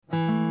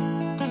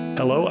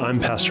Hello, I'm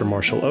Pastor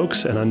Marshall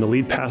Oaks, and I'm the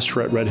lead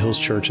pastor at Red Hills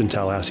Church in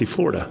Tallahassee,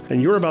 Florida.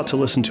 And you're about to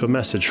listen to a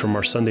message from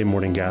our Sunday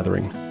morning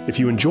gathering. If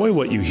you enjoy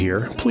what you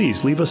hear,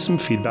 please leave us some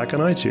feedback on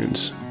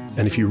iTunes.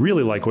 And if you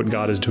really like what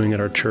God is doing at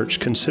our church,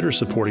 consider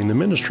supporting the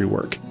ministry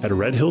work at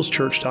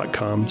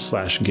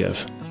redhillschurch.com/give.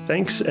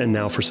 Thanks, and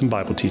now for some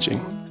Bible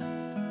teaching.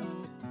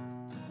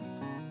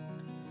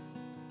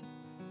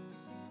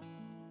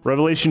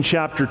 Revelation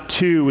chapter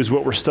 2 is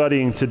what we're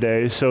studying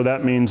today, so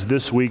that means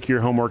this week your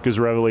homework is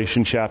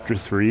Revelation chapter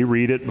 3.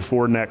 Read it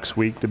before next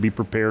week to be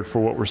prepared for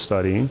what we're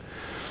studying.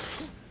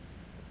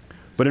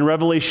 But in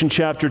Revelation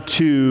chapter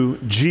 2,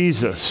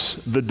 Jesus,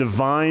 the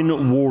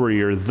divine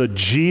warrior, the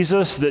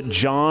Jesus that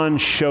John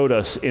showed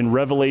us in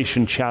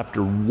Revelation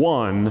chapter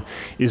 1,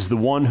 is the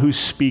one who's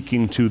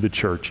speaking to the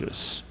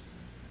churches.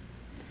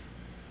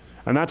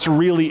 And that's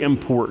really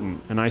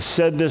important. And I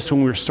said this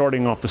when we were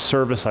starting off the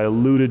service, I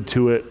alluded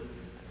to it.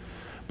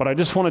 But I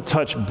just want to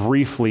touch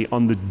briefly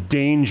on the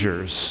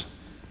dangers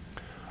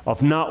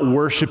of not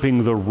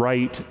worshiping the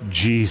right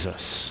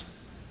Jesus.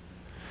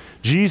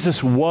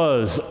 Jesus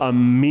was a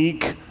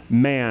meek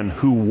man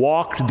who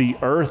walked the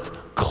earth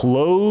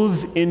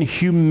clothed in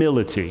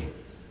humility.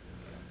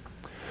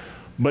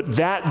 But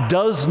that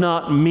does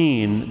not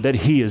mean that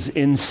he is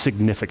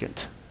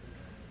insignificant.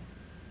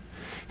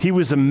 He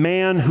was a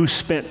man who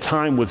spent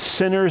time with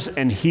sinners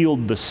and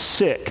healed the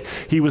sick.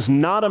 He was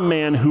not a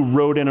man who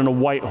rode in on a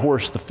white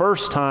horse the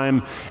first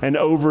time and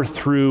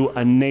overthrew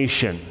a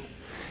nation.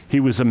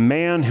 He was a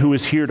man who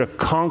was here to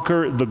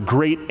conquer the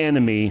great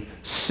enemy,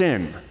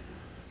 sin.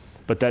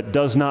 But that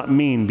does not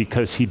mean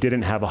because he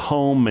didn't have a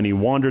home and he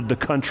wandered the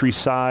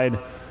countryside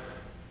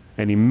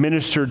and he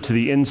ministered to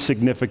the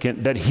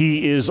insignificant that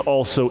he is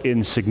also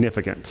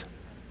insignificant.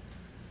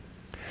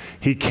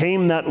 He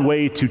came that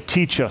way to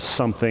teach us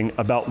something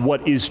about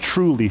what is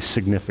truly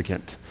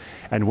significant.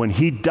 And when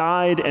he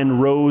died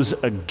and rose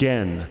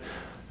again,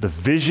 the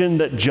vision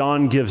that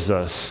John gives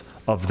us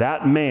of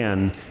that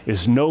man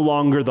is no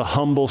longer the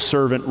humble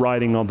servant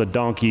riding on the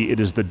donkey. It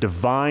is the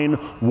divine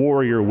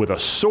warrior with a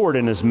sword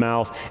in his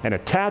mouth and a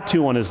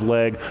tattoo on his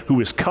leg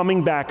who is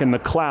coming back in the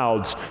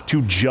clouds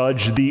to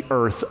judge the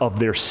earth of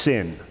their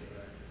sin.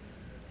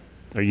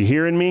 Are you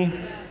hearing me?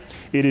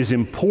 It is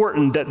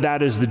important that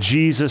that is the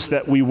Jesus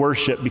that we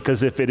worship,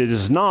 because if it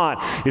is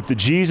not, if the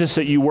Jesus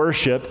that you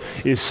worship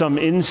is some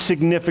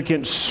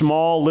insignificant,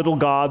 small little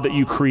God that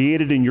you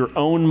created in your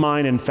own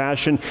mind and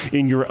fashion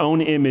in your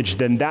own image,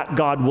 then that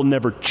God will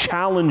never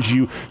challenge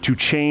you to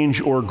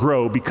change or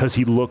grow because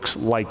he looks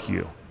like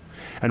you.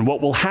 And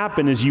what will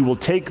happen is you will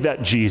take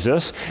that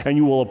Jesus and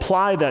you will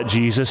apply that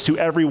Jesus to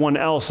everyone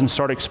else and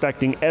start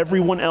expecting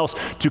everyone else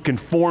to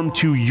conform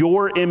to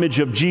your image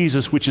of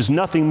Jesus, which is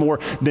nothing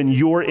more than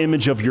your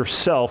image of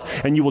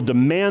yourself. And you will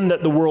demand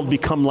that the world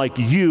become like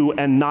you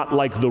and not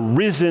like the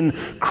risen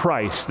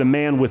Christ, the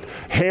man with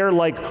hair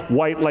like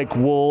white like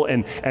wool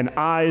and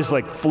eyes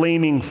like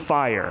flaming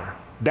fire.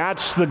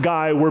 That's the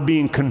guy we're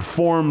being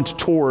conformed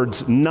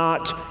towards,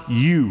 not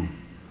you.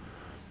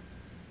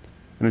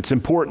 And it's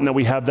important that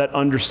we have that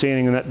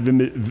understanding and that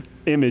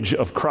image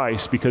of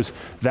Christ, because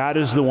that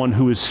is the one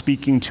who is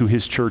speaking to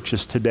his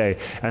churches today,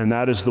 and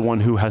that is the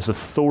one who has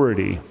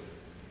authority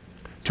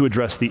to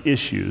address the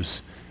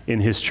issues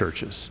in his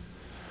churches.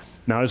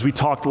 Now, as we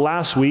talked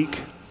last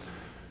week,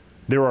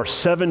 there are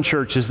 7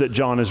 churches that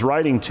John is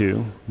writing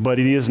to, but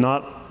he is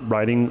not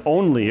writing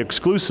only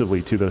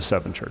exclusively to those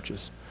 7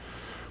 churches.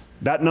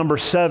 That number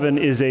 7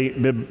 is a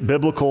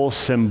biblical,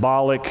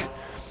 symbolic,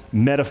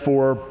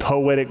 metaphor,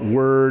 poetic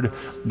word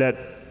that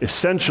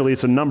essentially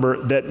it's a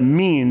number that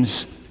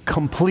means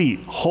complete,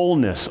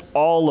 wholeness,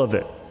 all of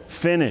it,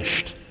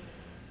 finished.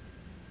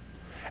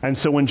 And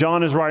so when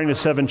John is writing to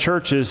 7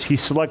 churches, he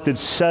selected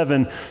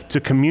 7 to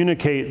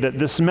communicate that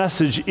this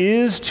message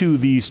is to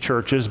these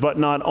churches, but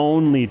not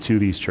only to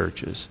these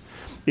churches.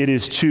 It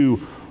is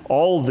to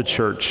all the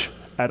church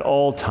at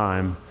all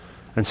time.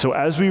 And so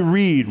as we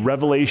read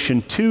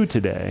Revelation 2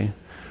 today,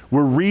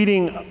 we're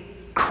reading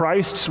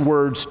Christ's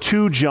words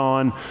to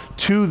John,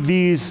 to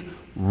these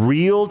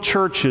real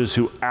churches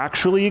who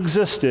actually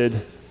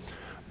existed,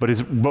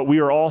 but we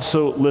are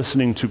also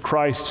listening to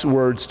Christ's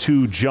words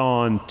to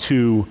John,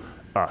 to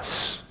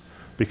us,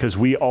 because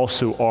we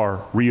also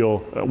are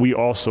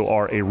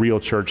a real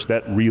church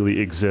that really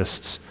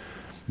exists,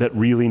 that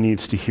really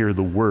needs to hear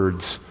the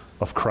words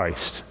of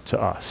Christ to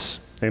us.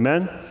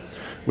 Amen?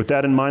 With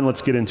that in mind,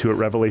 let's get into it.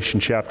 Revelation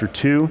chapter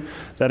 2.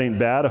 That ain't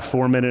bad, a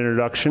 4-minute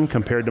introduction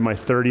compared to my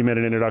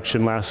 30-minute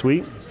introduction last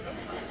week.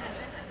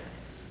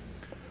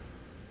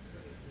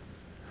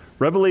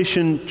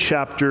 Revelation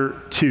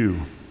chapter 2,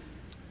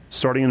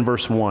 starting in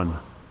verse 1.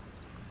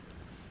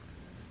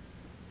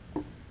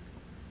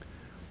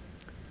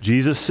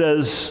 Jesus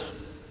says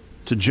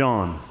to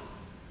John,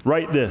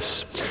 write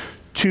this,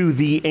 to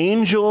the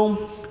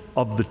angel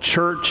of the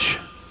church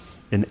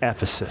in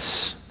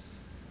Ephesus.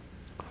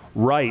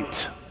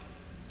 Write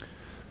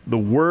the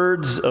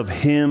words of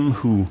him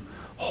who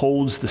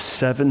holds the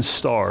 7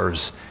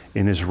 stars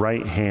in his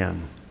right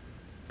hand,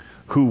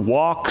 who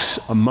walks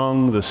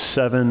among the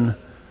 7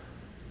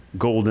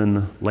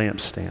 golden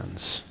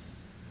lampstands.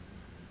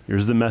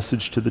 Here's the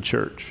message to the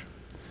church.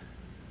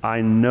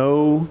 I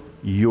know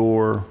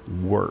your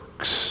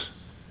works.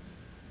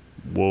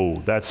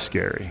 Whoa, that's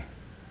scary.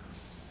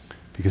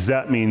 Because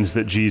that means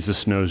that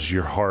Jesus knows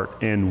your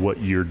heart and what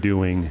you're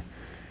doing,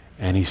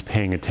 and he's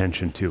paying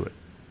attention to it.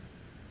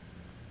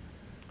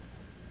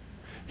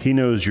 He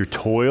knows your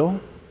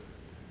toil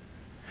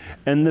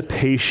and the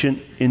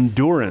patient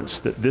endurance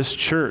that this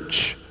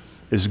church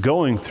is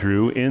going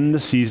through in the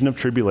season of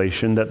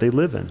tribulation that they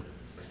live in.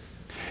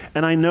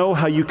 And I know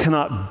how you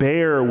cannot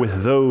bear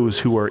with those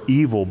who are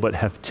evil, but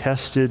have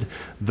tested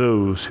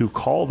those who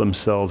call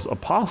themselves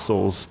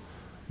apostles,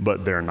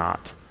 but they're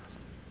not.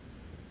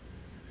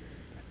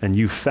 And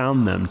you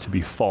found them to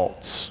be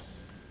false.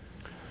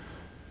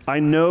 I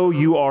know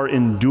you are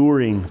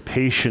enduring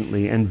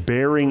patiently and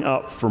bearing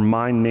up for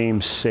my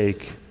name's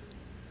sake,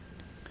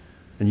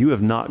 and you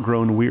have not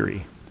grown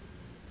weary.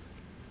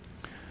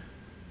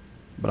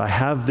 But I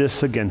have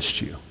this against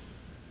you,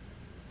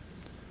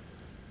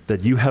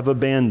 that you have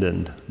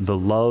abandoned the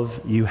love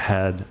you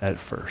had at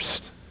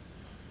first.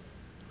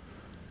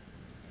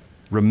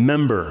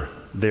 Remember,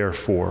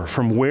 therefore,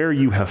 from where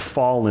you have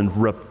fallen,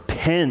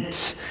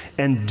 repent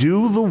and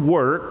do the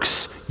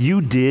works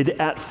you did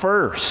at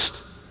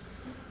first.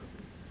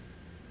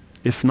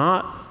 If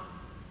not,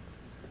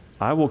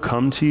 I will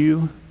come to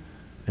you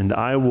and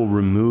I will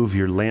remove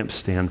your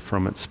lampstand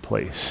from its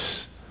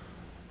place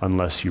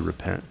unless you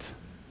repent.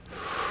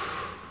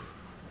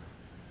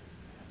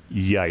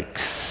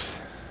 Yikes.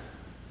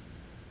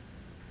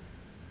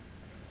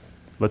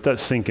 Let that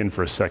sink in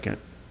for a second.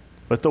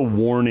 Let the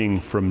warning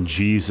from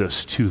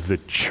Jesus to the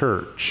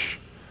church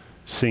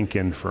sink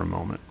in for a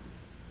moment.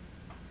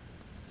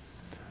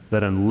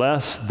 That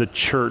unless the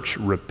church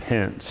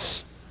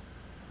repents,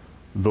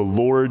 the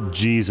Lord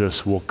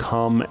Jesus will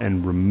come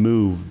and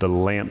remove the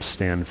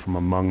lampstand from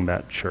among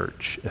that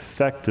church,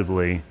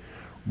 effectively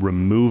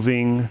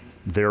removing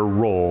their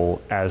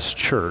role as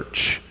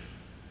church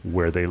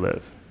where they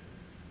live.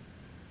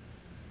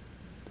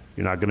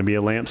 You're not going to be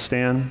a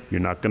lampstand,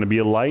 you're not going to be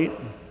a light,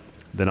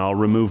 then I'll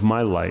remove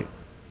my light,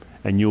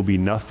 and you'll be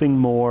nothing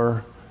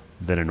more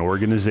than an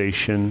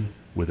organization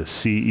with a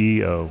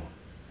CEO.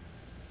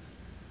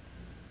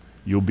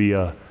 You'll be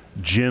a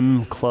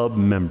gym club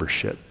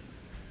membership,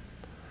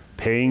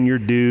 paying your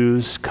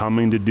dues,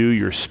 coming to do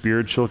your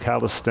spiritual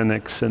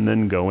calisthenics, and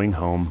then going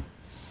home.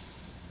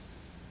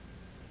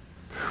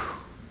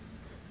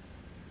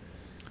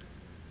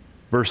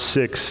 Verse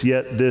 6,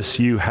 yet this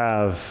you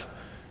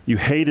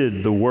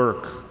hated the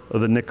work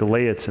of the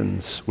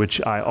Nicolaitans,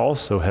 which I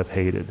also have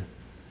hated.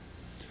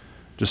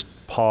 Just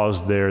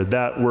pause there.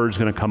 That word's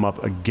going to come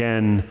up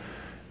again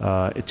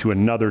to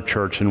another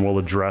church, and we'll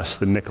address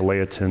the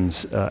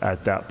Nicolaitans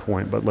at that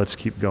point, but let's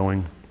keep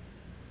going.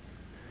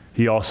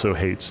 He also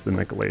hates the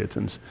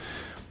Nicolaitans.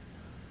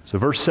 So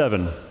verse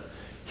 7,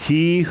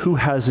 he who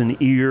has an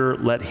ear,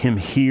 let him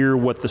hear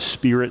what the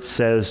Spirit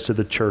says to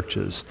the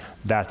churches.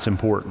 That's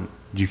important.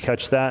 Did you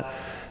catch that?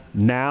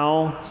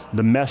 Now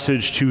the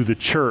message to the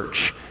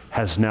church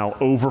has now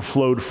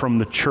overflowed from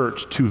the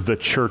church to the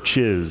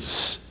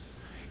churches.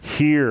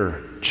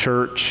 Hear,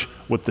 church,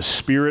 what the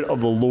Spirit of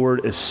the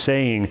Lord is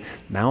saying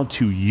now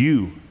to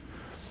you.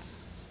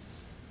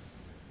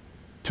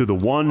 To the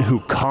one who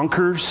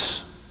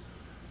conquers,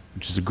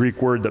 which is a Greek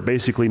word that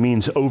basically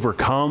means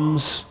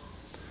overcomes,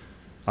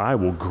 I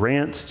will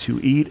grant to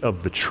eat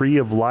of the tree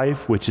of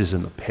life, which is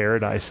in the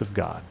paradise of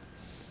God.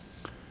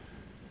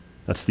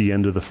 That's the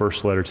end of the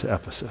first letter to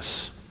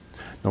Ephesus.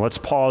 Now let's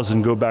pause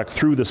and go back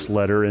through this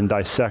letter and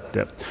dissect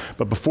it.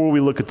 But before we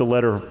look at the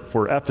letter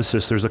for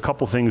Ephesus, there's a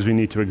couple things we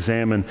need to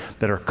examine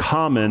that are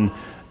common,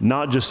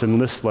 not just in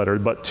this letter,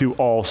 but to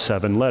all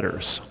 7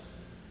 letters.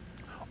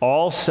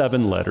 All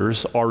 7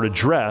 letters are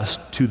addressed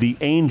to the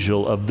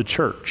angel of the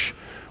church,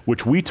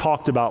 which we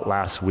talked about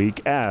last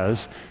week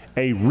as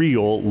a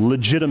real,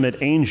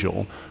 legitimate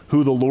angel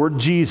who the Lord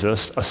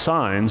Jesus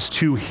assigns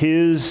to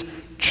his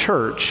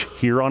church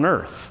here on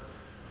earth.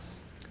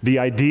 The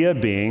idea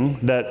being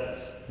that,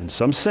 in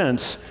some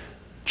sense,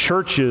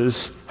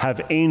 churches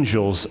have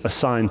angels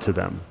assigned to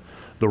them.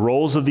 The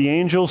roles of the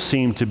angels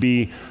seem to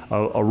be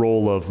a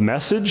role of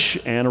message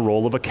and a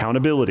role of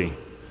accountability.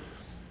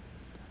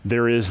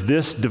 There is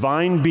this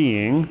divine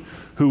being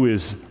who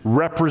is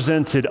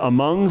represented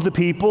among the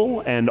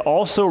people and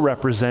also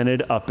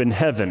represented up in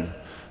heaven.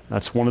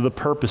 That's one of the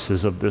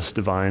purposes of this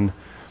divine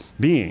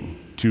being,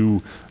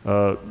 to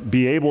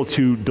be able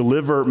to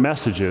deliver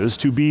messages,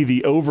 to be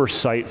the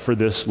oversight for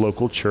this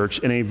local church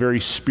in a very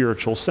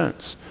spiritual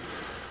sense.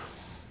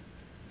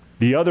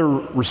 The other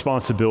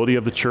responsibility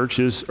of the church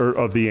or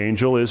of the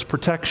angel is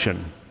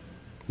protection.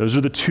 Those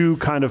are the 2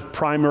 kind of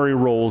primary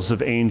roles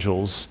of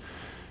angels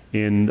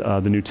in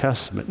the New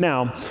Testament.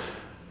 Now,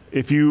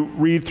 if you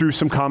read through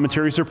some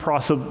commentaries, or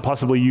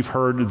possibly you've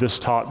heard this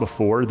taught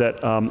before, that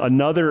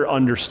another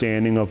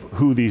understanding of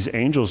who these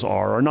angels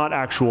are not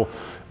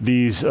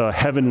these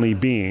heavenly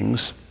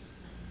beings,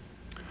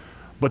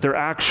 but they're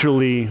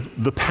actually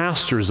the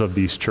pastors of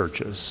these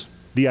churches.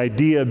 The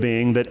idea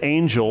being that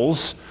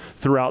angels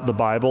throughout the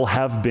Bible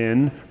have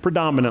been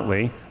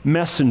predominantly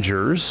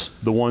messengers,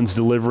 the ones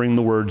delivering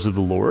the words of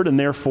the Lord, and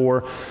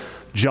therefore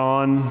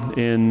John,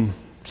 in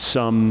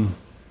some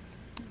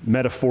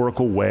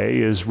metaphorical way,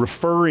 is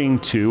referring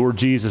to, or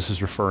Jesus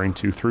is referring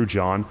to through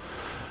John,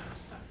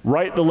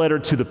 write the letter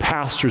to the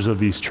pastors of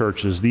these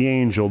churches, the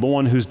angel, the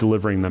one who's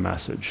delivering the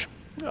message.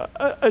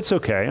 It's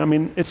okay. I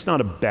mean, it's not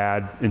a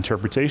bad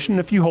interpretation.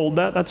 If you hold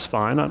that, that's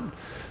fine.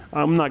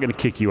 I'm not going to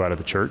kick you out of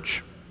the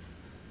church.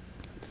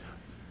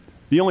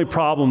 The only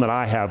problem that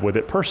I have with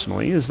it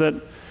personally is that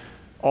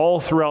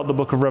all throughout the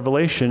book of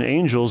Revelation,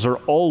 angels are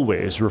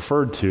always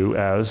referred to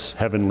as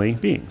heavenly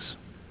beings.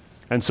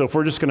 And so if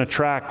we're just going to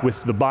track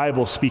with the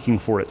Bible speaking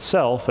for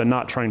itself and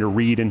not trying to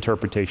read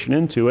interpretation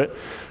into it,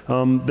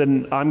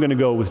 then I'm going to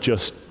go with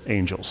just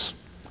angels.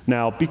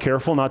 Now, be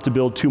careful not to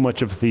build too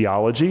much of a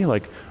theology,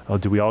 like, oh,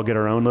 do we all get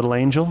our own little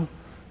angel?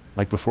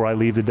 Like before I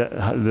leave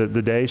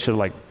the day, should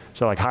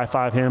I high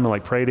five him and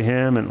like pray to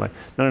him? And like,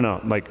 no.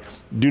 Like,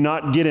 do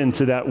not get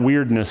into that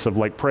weirdness of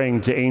like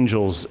praying to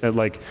angels.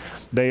 Like,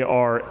 they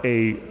are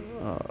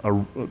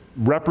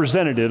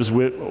representatives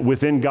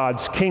within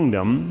God's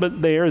kingdom,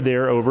 but they are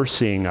there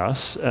overseeing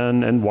us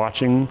and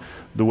watching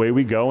the way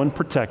we go and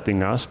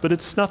protecting us. But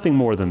it's nothing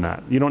more than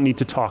that. You don't need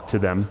to talk to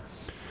them.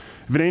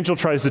 If an angel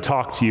tries to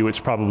talk to you, it's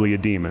probably a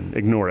demon.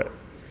 Ignore it.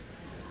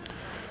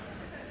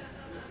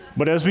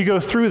 But as we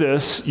go through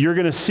this, you're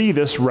going to see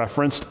this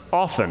referenced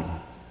often.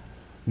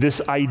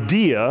 This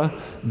idea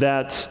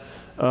that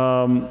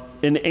an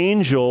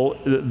angel,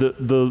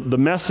 the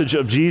message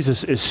of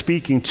Jesus is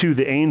speaking to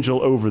the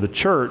angel over the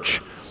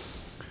church,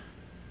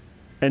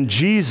 and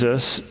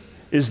Jesus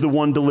is the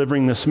one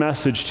delivering this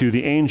message to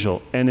the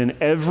angel. And in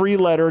every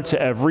letter to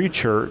every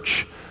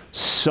church,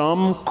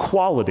 some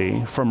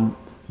quality from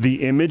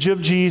the image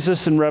of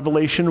Jesus in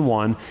Revelation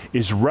 1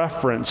 is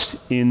referenced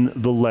in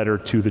the letter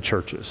to the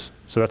churches.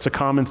 So that's a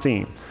common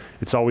theme.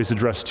 It's always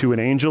addressed to an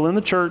angel in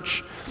the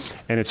church,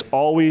 and it's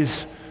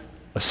always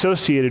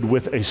associated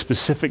with a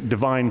specific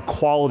divine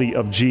quality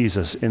of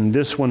Jesus. In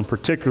this one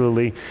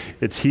particularly,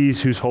 it's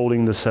he's who's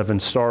holding the 7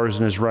 stars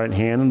in his right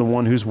hand and the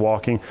one who's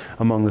walking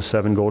among the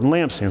 7 golden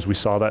lampstands. We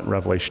saw that in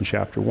Revelation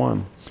chapter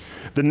 1.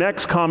 The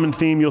next common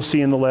theme you'll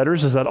see in the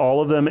letters is that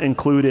all of them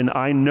include an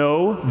I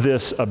know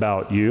this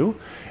about you,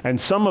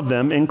 and some of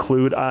them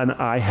include an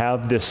I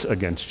have this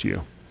against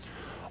you.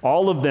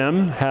 All of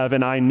them have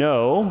an I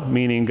know,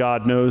 meaning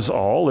God knows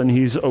all and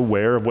he's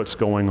aware of what's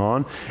going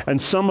on.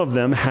 And some of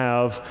them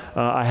have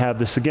I have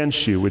this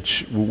against you,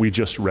 which we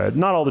just read.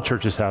 Not all the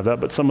churches have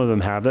that, but some of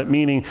them have that,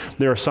 meaning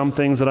there are some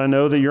things that I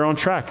know that you're on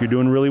track, you're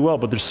doing really well,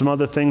 but there's some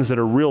other things that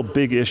are real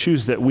big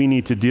issues that we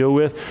need to deal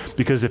with,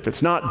 because if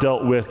it's not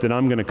dealt with, then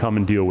I'm going to come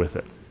and deal with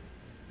it.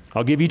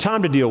 I'll give you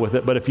time to deal with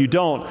it, but if you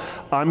don't,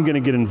 I'm going to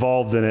get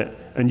involved in it,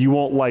 and you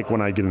won't like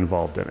when I get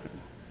involved in it.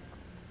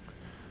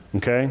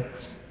 Okay?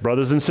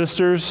 Brothers and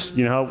sisters,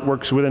 you know how it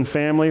works within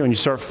family. When you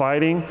start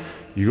fighting,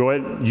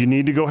 you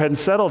need to go ahead and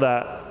settle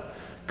that.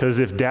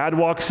 Because if dad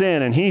walks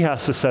in and he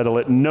has to settle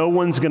it, no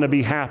one's going to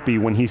be happy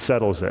when he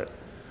settles it.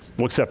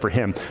 Well, except for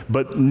him.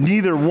 But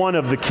neither one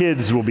of the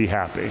kids will be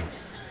happy.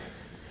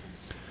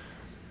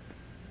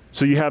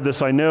 So you have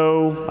this I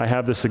know, I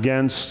have this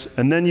against,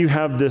 and then you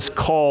have this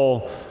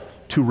call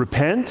to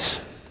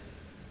repent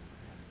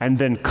and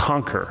then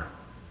conquer.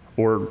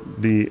 Or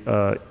the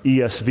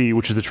ESV,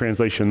 which is the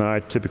translation that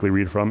I typically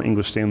read from,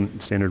 English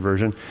Standard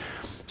Version,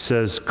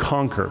 says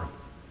conquer.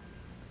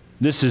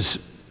 This is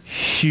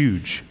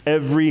huge.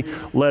 Every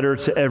letter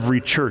to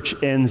every church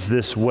ends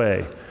this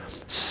way.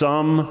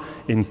 Some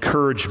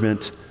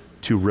encouragement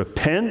to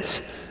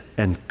repent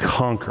and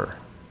conquer.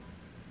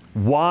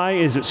 Why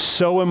is it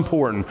so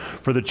important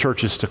for the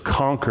churches to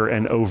conquer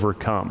and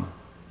overcome?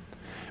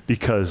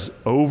 Because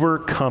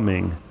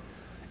overcoming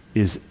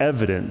is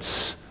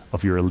evidence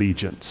of your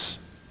allegiance.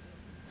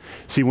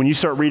 See, when you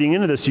start reading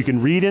into this, you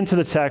can read into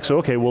the text,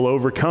 okay, well,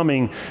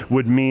 overcoming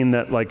would mean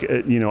that, like,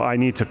 I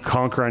need to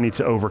conquer, I need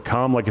to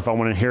overcome. Like, if I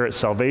want to inherit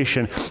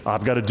salvation,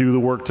 I've got to do the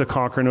work to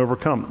conquer and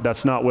overcome.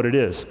 That's not what it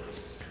is.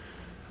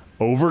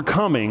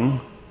 Overcoming,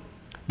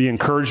 the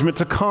encouragement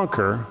to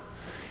conquer,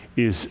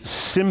 is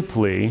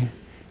simply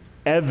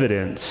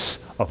evidence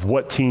of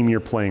what team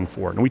you're playing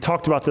for. And we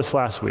talked about this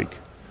last week.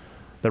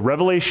 That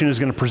Revelation is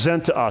going to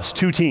present to us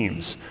 2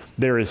 teams.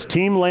 There is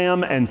Team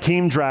Lamb and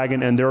Team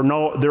Dragon, and there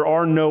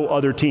are no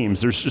other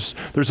teams.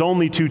 There's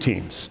only 2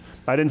 teams.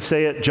 I didn't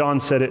say it, John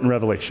said it in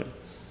Revelation.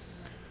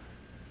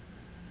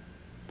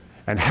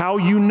 And how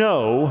you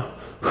know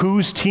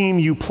whose team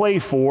you play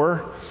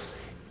for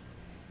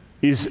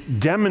is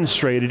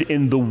demonstrated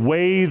in the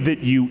way that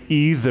you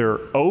either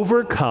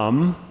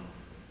overcome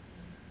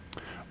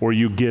or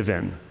you give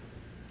in.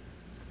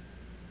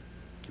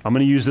 I'm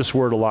going to use this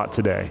word a lot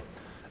today.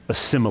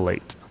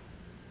 Assimilate.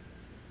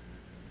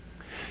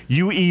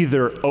 You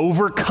either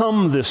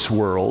overcome this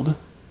world,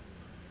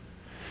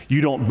 You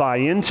don't buy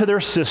into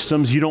their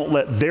systems. You don't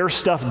let their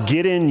stuff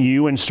get in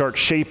you and start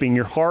shaping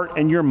your heart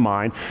and your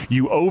mind.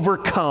 You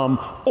overcome,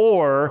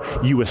 or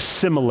you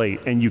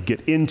assimilate and you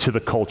get into the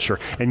culture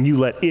and you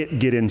let it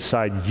get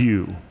inside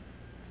you.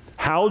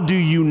 How do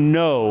you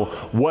know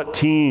what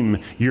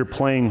team you're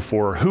playing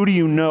for? Who do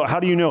you know? How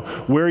do you know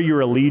where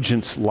your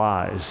allegiance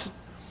lies?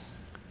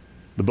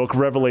 The book of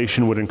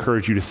Revelation would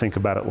encourage you to think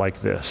about it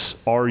like this.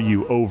 Are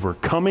you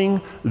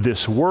overcoming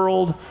this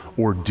world,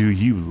 or do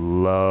you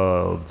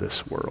love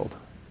this world?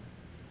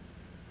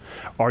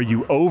 Are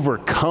you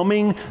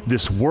overcoming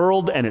this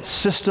world and its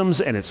systems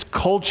and its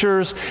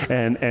cultures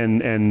and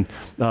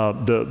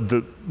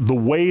the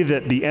way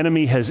that the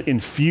enemy has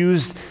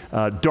infused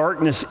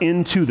darkness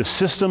into the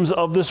systems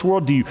of this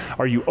world?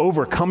 Are you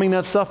overcoming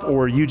that stuff,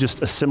 or are you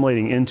just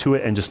assimilating into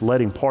it and just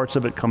letting parts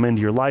of it come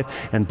into your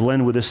life and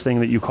blend with this thing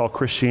that you call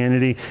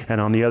Christianity?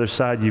 And on the other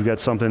side, you've got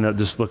something that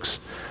just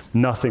looks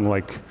nothing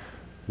like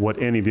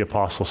what any of the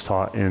apostles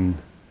taught in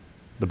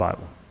the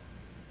Bible.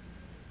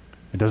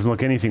 It doesn't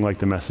look anything like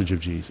the message of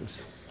Jesus.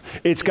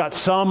 It's got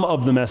some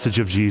of the message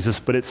of Jesus,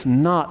 but it's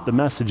not the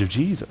message of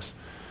Jesus.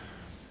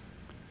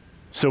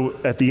 So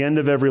at the end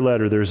of every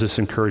letter, there's this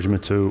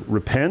encouragement to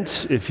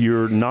repent if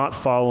you're not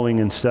following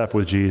in step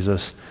with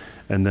Jesus,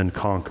 and then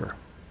conquer.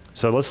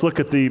 So let's look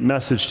at the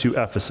message to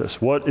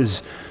Ephesus. What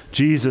is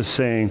Jesus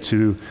saying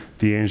to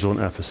the angel in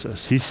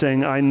Ephesus? He's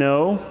saying, I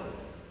know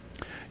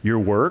your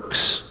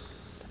works,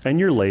 and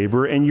your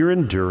labor, and your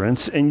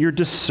endurance, and your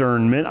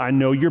discernment. I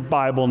know your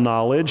Bible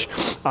knowledge.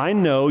 I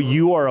know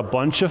you are a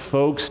bunch of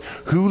folks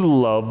who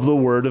love the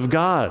Word of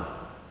God.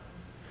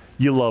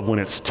 You love when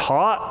it's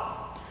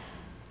taught.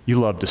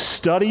 You love to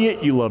study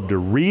it. You love to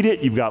read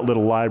it. You've got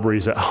little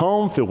libraries at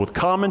home filled with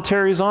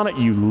commentaries on it.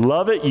 You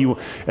love it.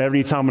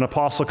 Every time an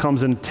apostle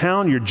comes into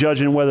town, you're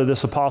judging whether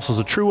this apostle is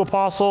a true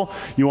apostle.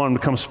 You want him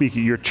to come speak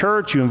at your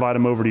church. You invite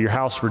him over to your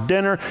house for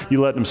dinner.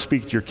 You let him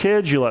speak to your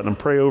kids. You let him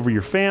pray over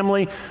your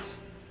family.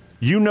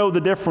 You know the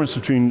difference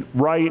between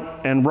right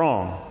and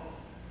wrong.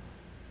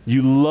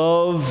 You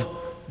love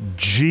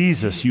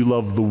Jesus. You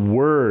love the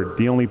Word.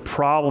 The only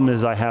problem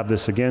is I have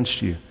this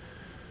against you.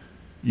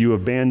 You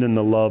abandon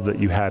the love that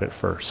you had at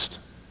first.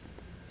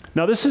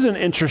 Now, this is an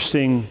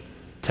interesting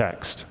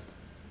text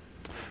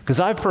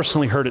because I've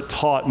personally heard it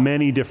taught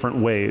many different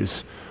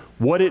ways,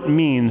 what it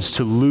means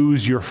to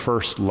lose your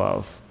first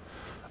love.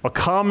 A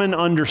common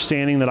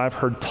understanding that I've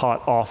heard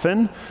taught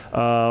often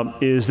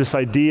is this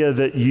idea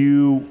that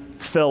you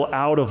fell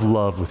out of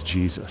love with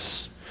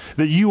Jesus,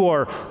 that you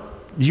are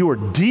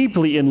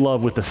deeply in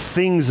love with the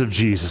things of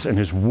Jesus and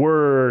His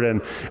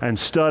Word and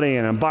studying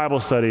and Bible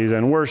studies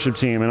and worship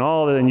team and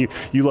all that, and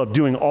you love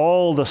doing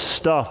all the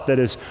stuff that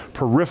is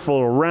peripheral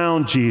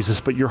around Jesus,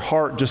 but your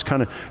heart just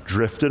kind of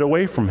drifted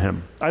away from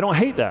Him. I don't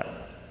hate that.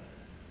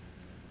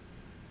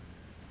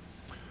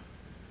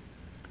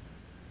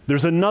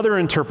 There's another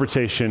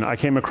interpretation I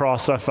came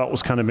across I felt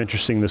was kind of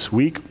interesting this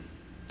week.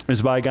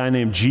 Is by a guy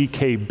named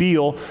G.K.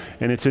 Beale,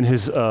 and it's in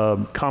his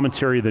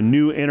commentary, The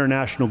New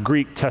International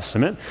Greek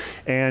Testament.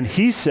 And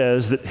he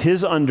says that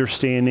his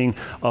understanding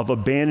of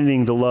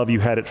abandoning the love you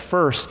had at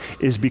first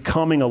is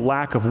becoming a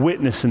lack of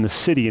witness in the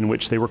city in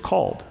which they were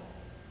called.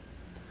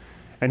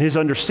 And his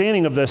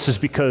understanding of this is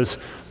because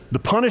the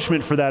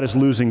punishment for that is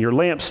losing your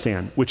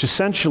lampstand, which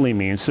essentially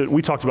means, that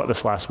we talked about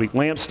this last week,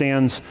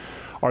 lampstands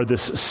are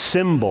this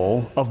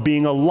symbol of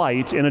being a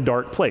light in a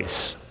dark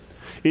place.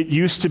 It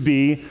used to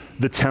be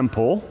the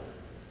temple,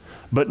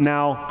 but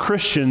now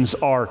Christians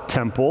are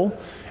temple,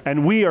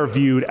 and we are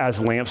viewed as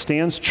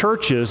lampstands.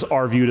 Churches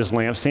are viewed as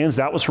lampstands.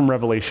 That was from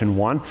Revelation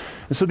 1.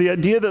 And so the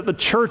idea that the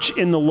church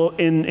in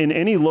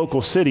any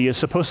local city is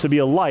supposed to be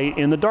a light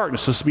in the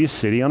darkness, supposed to be a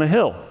city on a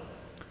hill.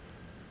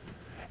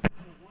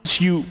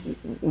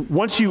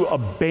 Once you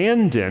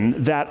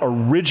abandon that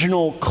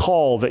original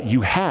call that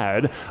you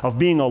had of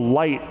being a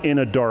light in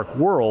a dark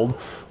world,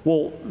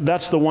 well,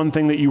 that's the one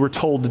thing that you were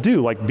told to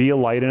do, like be a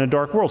light in a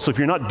dark world. So if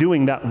you're not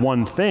doing that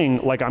one thing,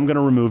 like I'm going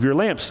to remove your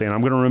lampstand.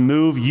 I'm going to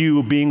remove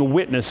you being a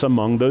witness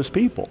among those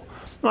people.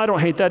 No, I don't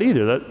hate that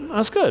either.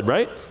 That's good,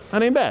 right?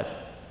 That ain't bad.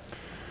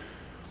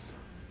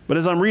 But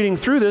as I'm reading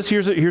through this,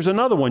 here's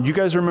another one. You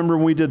guys remember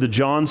when we did the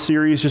John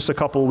series just a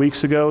couple of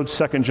weeks ago,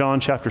 2 John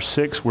chapter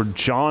 6, where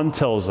John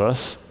tells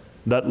us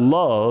that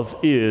love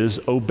is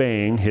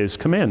obeying his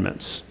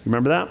commandments.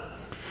 Remember that?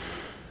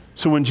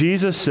 So when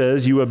Jesus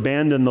says you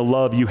abandon the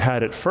love you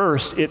had at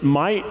first, it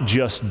might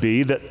just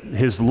be that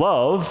his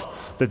love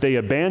that they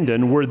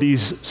abandoned were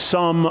these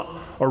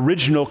some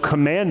original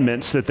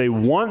commandments that they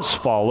once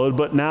followed,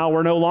 but now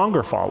we're no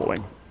longer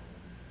following.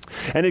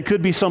 And it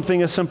could be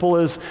something as simple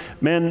as,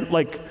 man,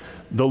 like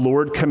the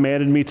Lord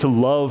commanded me to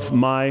love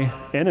my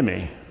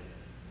enemy.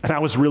 And I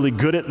was really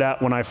good at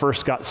that when I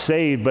first got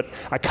saved, but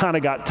I kind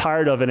of got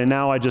tired of it, and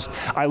now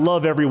I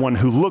love everyone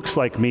who looks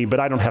like me, but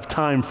I don't have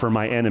time for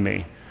my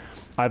enemy.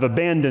 I've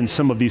abandoned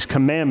some of these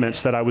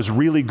commandments that I was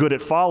really good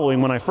at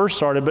following when I first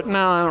started, but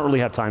now I don't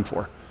really have time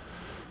for.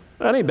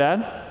 That ain't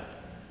bad.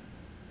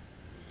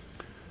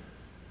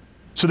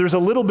 So there's a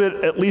little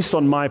bit, at least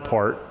on my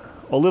part,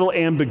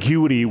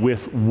 ambiguity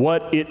with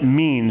what it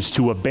means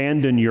to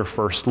abandon your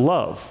first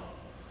love.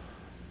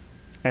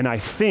 And I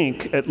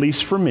think, at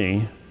least for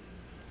me,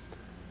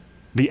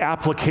 the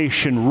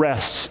application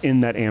rests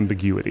in that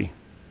ambiguity.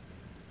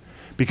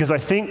 Because I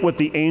think what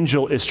the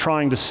angel is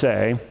trying to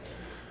say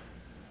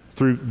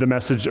through the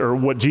message, or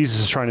what Jesus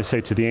is trying to say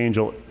to the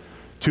angel,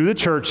 to the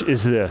church,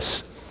 is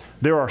this: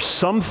 there are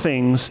some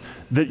things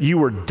that you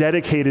were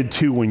dedicated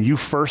to when you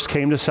first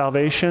came to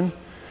salvation,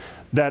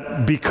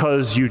 that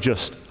because you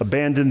just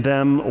abandoned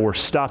them or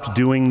stopped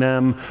doing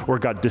them or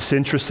got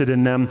disinterested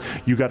in them,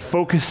 you got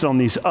focused on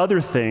these other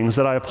things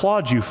that I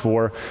applaud you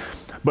for,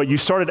 but you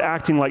started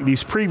acting like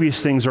these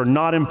previous things are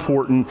not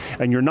important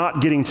and you're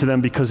not getting to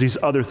them because these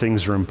other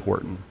things are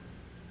important.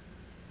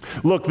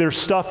 Look, there's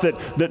stuff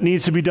that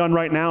needs to be done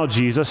right now,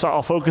 Jesus.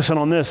 I'll focus in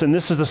on this, and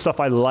this is the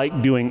stuff I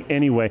like doing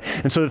anyway.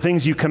 And so the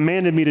things you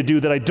commanded me to do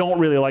that I don't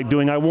really like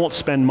doing, I won't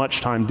spend much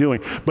time doing.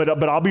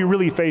 But I'll be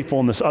really faithful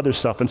in this other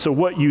stuff. And so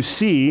what you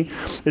see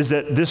is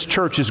that this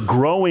church is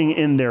growing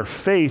in their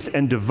faith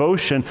and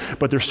devotion,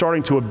 but they're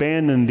starting to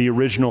abandon the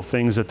original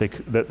things that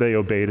they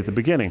obeyed at the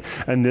beginning.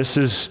 And this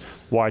is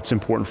why it's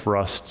important for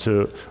us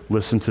to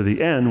listen to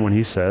the end when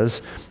he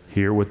says,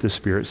 hear what the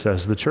Spirit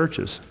says to the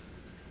churches.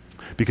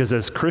 Because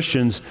as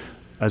Christians,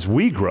 as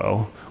we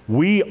grow,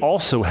 we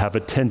also have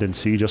a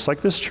tendency, just like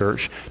this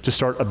church, to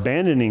start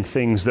abandoning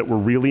things that were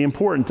really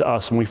important to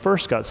us when we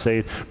first got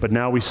saved, but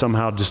now we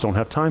somehow just don't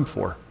have time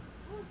for,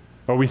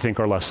 or we think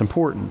are less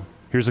important.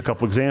 Here's a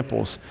couple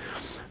examples.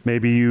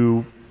 Maybe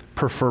you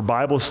prefer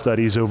Bible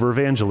studies over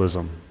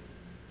evangelism.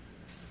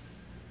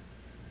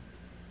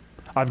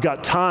 I've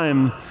got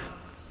time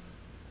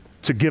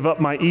to give up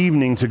my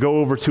evening to go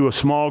over to a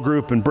small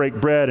group and break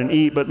bread and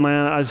eat, but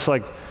man,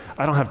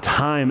 I don't have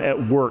time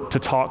at work to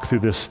talk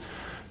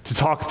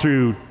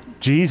through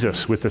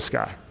Jesus with this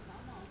guy.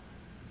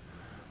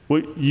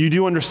 Well, you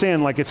do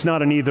understand, like, it's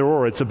not an either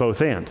or, it's a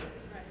both and.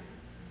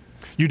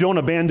 You don't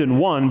abandon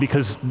one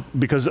because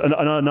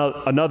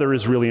another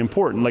is really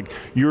important. Like,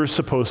 you're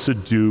supposed to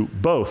do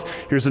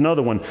both. Here's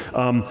another one.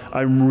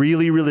 I'm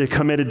really, really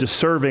committed to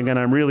serving, and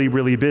I'm really,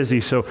 really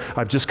busy, so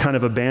I've just kind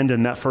of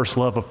abandoned that first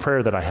love of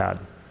prayer that I had,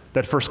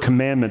 that first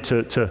commandment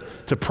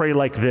to pray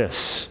like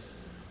this.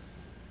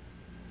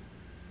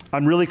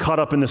 I'm really caught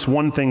up in this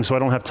one thing, so I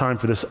don't have time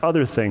for this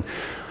other thing.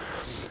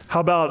 How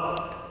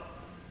about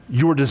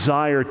your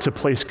desire to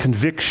place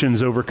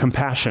convictions over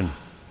compassion?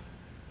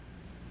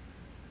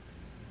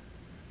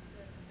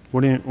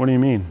 What do you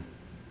mean?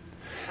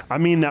 I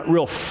mean that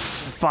real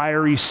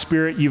fiery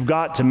spirit you've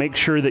got to make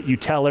sure that you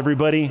tell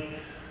everybody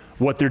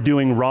what they're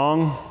doing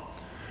wrong,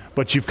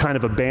 but you've kind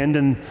of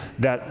abandoned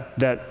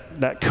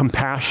that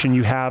compassion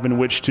you have in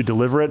which to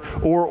deliver it.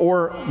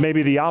 Or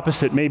maybe the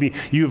opposite. Maybe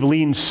you've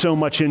leaned so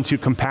much into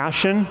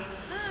compassion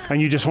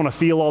and you just want to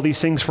feel all these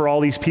things for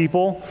all these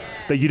people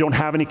that you don't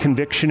have any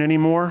conviction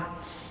anymore.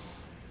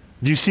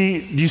 Do you see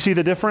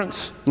the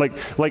difference?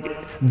 Like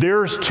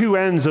there's two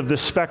ends of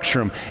this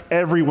spectrum.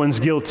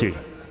 Everyone's guilty.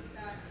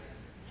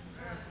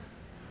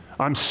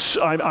 I'm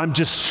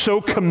just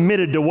so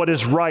committed to what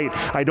is right,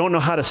 I don't know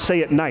how to say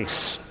it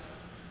nice.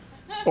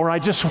 Or I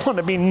just want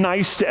to be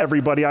nice to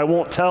everybody. I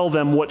won't tell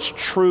them what's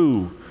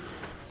true.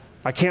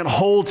 I can't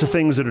hold to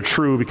things that are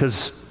true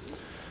because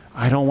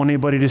I don't want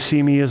anybody to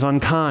see me as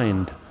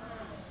unkind.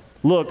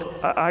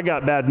 Look, I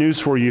got bad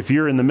news for you. If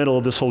you're in the middle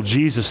of this whole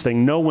Jesus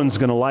thing, no one's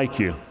going to like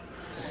you.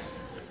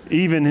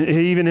 Even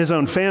his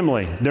own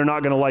family, they're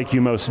not going to like you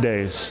most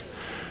days.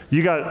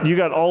 You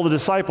got all the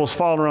disciples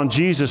following around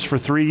Jesus for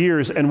 3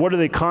 years, and what are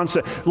they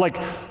like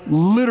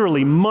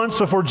literally months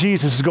before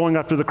Jesus is going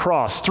up to the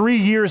cross, 3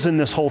 years in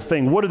this whole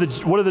thing. What are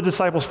the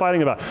disciples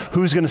fighting about?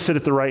 Who's going to sit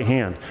at the right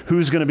hand?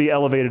 Who's going to be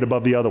elevated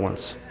above the other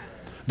ones?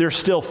 They're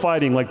still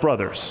fighting like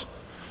brothers.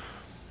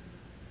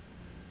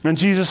 And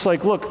Jesus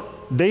like,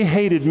 look, they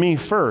hated me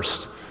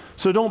first.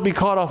 So don't be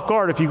caught off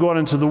guard if you go out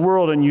into the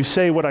world and you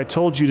say what I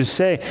told you to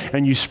say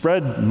and you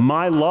spread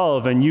my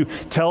love and you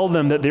tell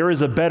them that there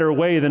is a better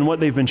way than what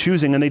they've been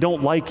choosing and they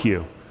don't like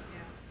you.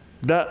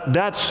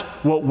 That's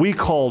what we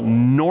call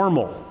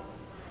normal.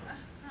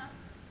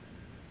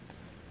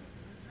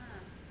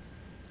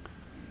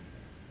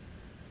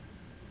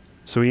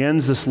 So he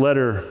ends this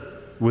letter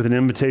with an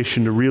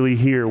invitation to really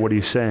hear what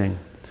he's saying.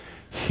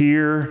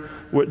 Hear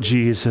what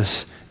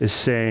Jesus is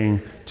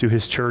saying to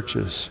his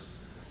churches.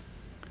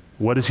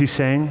 What is he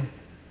saying?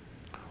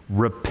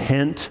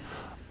 Repent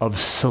of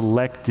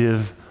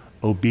selective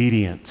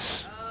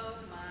obedience. Oh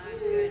my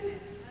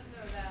goodness.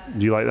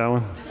 Do you like that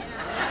one?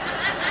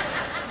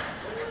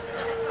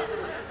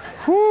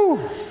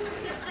 Whew.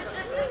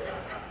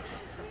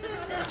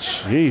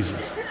 Jesus.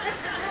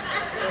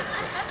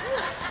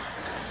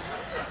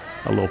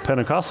 A little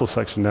Pentecostal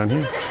section down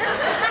here.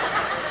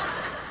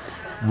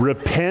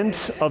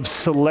 Repent of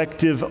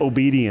selective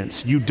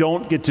obedience. You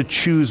don't get to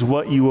choose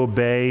what you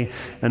obey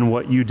and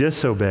what you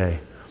disobey.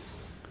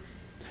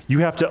 You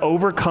have to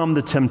overcome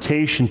the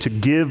temptation to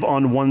give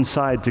on one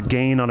side to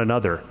gain on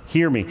another.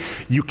 Hear me.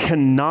 You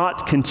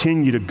cannot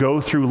continue to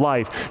go through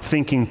life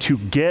thinking to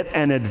get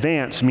and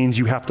advance means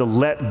you have to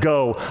let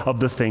go of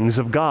the things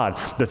of God.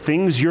 The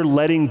things you're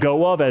letting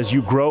go of as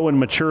you grow and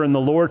mature in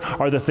the Lord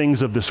are the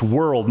things of this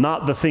world,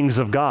 not the things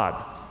of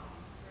God.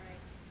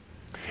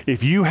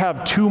 If you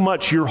have too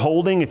much you're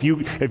holding, if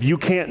you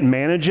can't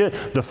manage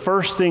it, the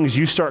first things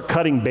you start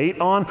cutting bait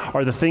on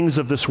are the things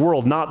of this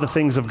world, not the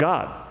things of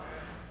God.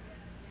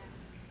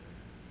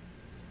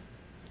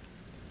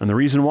 And the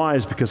reason why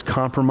is because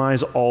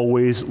compromise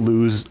always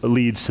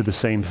leads to the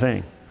same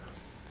thing.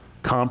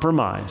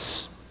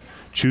 Compromise,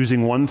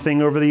 choosing one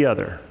thing over the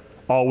other,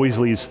 always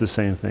leads to the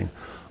same thing.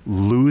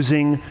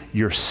 Losing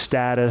your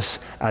status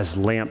as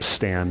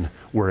lampstand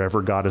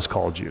wherever God has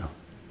called you.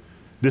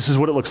 This is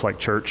what it looks like,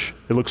 church.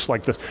 It looks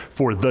like this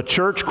for the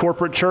church,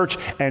 corporate church,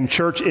 and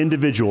church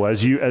individual,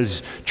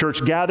 as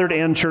church gathered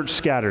and church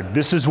scattered.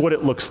 This is what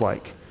it looks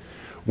like.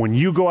 When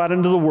you go out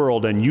into the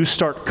world and you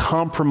start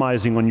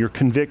compromising on your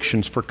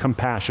convictions for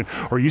compassion,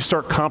 or you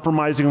start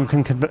compromising on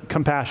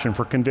compassion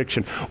for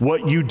conviction,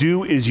 what you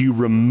do is you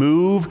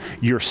remove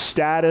your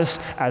status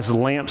as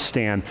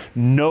lampstand.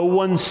 No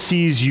one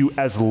sees you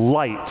as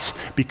light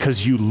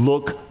because you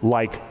look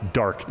like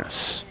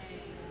darkness.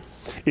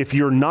 If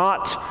you're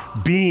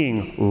not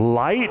being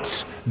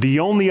light,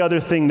 the only other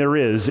thing there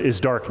is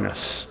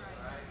darkness.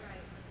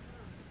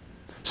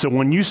 So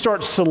when you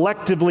start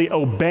selectively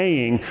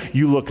obeying,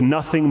 you look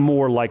nothing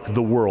more like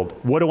the world.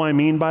 What do I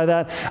mean by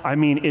that? I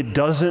mean, it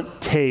doesn't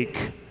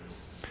take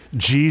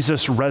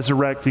Jesus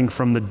resurrecting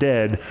from the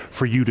dead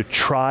for you to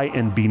try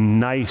and be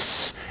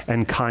nice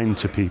and kind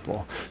to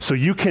people. So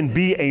you can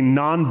be a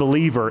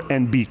non-believer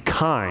and be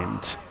kind.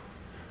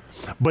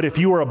 But if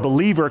you are a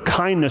believer,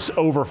 kindness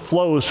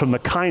overflows from the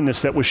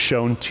kindness that was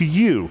shown to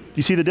you.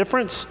 You see the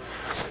difference?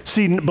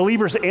 See,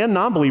 believers and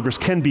non-believers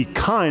can be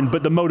kind,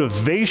 but the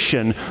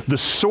motivation, the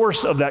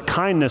source of that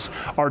kindness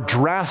are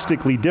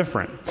drastically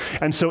different.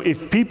 And so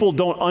if people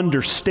don't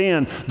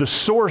understand the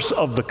source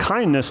of the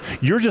kindness,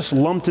 you're just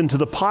lumped into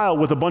the pile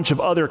with a bunch of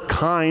other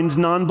kind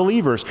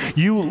non-believers.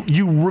 You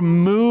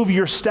remove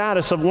your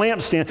status of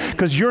lampstand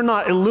because you're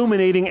not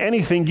illuminating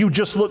anything. You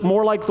just look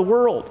more like the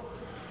world.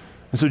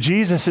 And so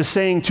Jesus is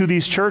saying to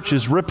these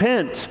churches,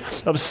 repent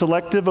of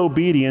selective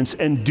obedience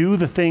and do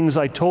the things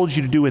I told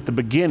you to do at the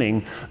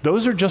beginning.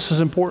 Those are just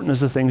as important as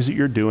the things that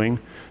you're doing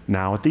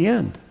now at the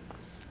end.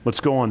 Let's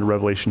go on to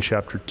Revelation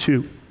chapter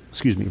 2,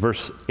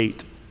 verse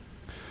 8.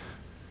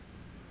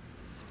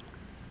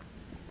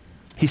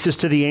 He says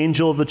to the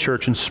angel of the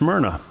church in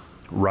Smyrna,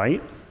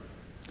 write,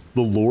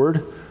 the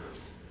words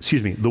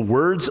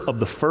of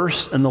the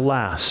first and the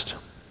last,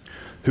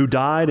 who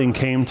died and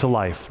came to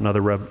life.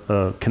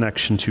 Another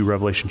connection to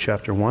Revelation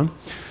chapter 1.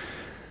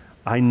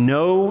 I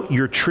know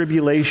your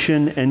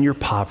tribulation and your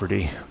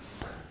poverty,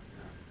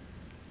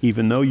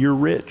 even though you're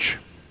rich.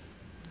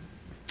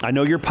 I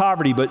know your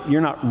poverty, but you're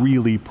not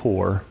really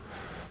poor.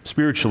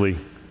 Spiritually,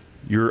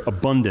 you're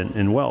abundant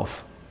in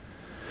wealth.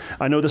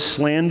 I know the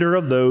slander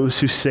of those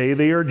who say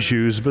they are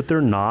Jews, but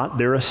they're not.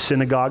 They're a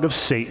synagogue of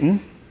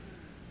Satan.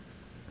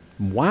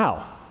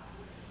 Wow.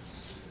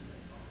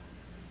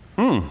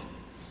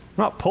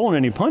 We're not pulling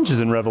any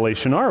punches in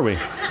Revelation, are we?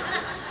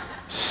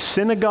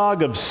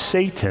 Synagogue of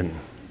Satan.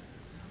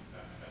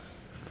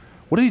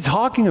 What is he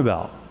talking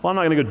about? Well, I'm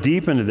not going to go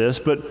deep into this,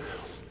 but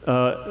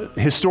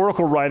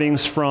historical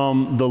writings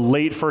from the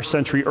late first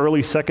century,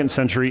 early second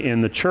century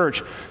in the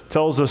church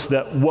tells us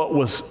that what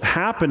was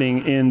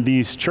happening in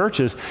these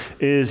churches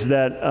is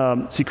that,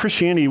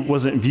 Christianity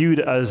wasn't viewed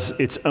as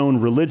its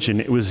own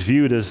religion. It was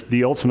viewed as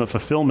the ultimate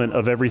fulfillment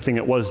of everything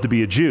it was to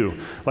be a Jew.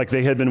 Like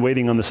they had been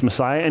waiting on this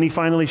Messiah, and he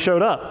finally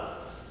showed up.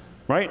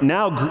 Right?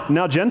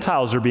 Now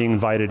Gentiles are being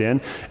invited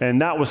in,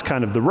 and that was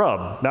kind of the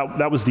rub.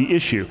 That was the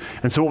issue.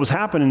 And so what was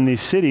happening in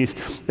these cities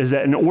is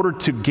that in order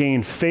to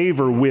gain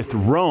favor with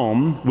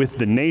Rome, with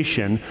the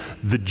nation,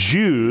 the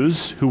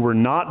Jews who were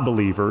not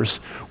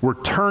believers were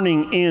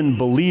turning in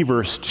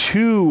believers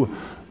to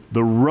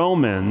the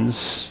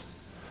Romans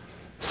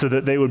so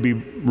that they would be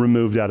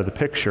removed out of the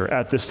picture.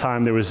 At this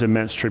time, there was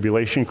immense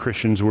tribulation.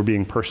 Christians were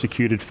being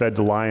persecuted, fed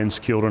to lions,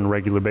 killed on a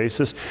regular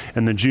basis,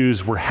 and the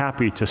Jews were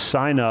happy to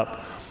sign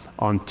up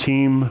on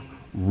Team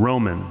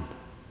Roman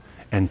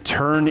and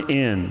turn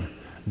in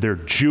their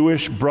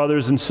Jewish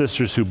brothers and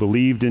sisters who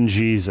believed in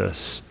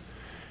Jesus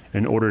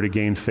in order to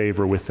gain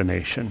favor with the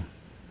nation.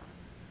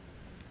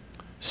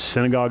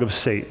 Synagogue of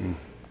Satan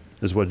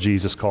is what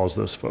Jesus calls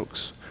those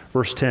folks.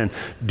 Verse 10,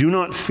 do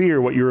not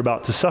fear what you're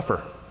about to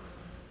suffer.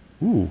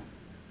 Ooh,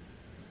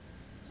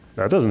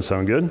 that doesn't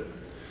sound good.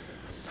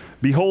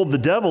 Behold, the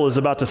devil is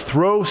about to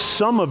throw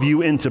some of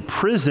you into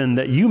prison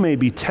that you may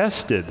be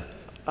tested.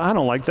 I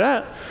don't like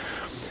that.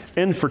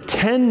 And for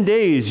 10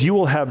 days you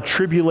will have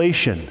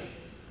tribulation.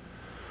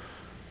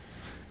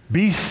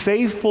 Be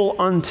faithful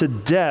unto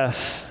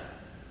death,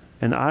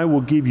 and I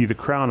will give you the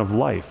crown of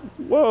life.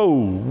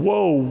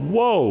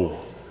 Whoa.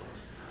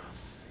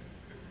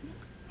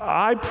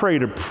 I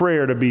prayed a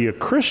prayer to be a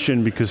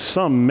Christian because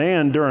some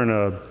man during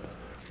a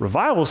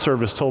Revival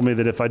service told me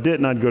that if I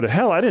didn't, I'd go to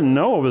hell. I didn't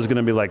know I was going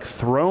to be like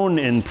thrown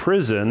in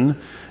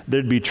prison.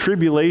 There'd be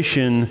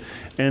tribulation,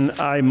 and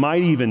I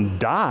might even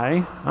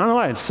die. I don't know.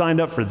 I had signed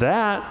up for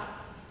that.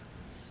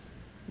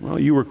 Well,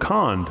 you were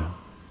conned.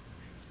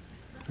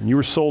 And you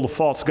were sold a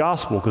false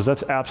gospel, because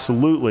that's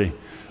absolutely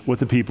what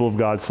the people of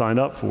God signed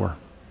up for.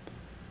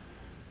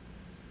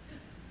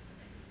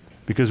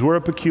 Because we're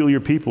a peculiar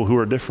people who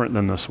are different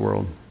than this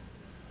world.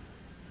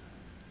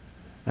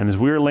 And as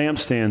we are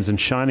lampstands and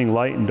shining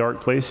light in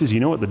dark places, you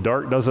know what the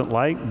dark doesn't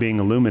like? Being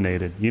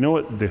illuminated. You know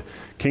what the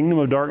kingdom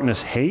of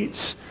darkness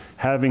hates?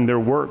 Having their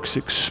works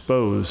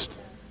exposed.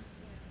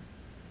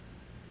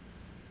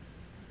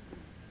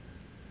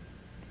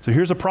 So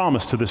here's a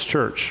promise to this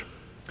church.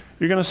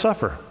 You're going to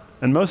suffer,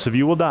 and most of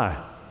you will die.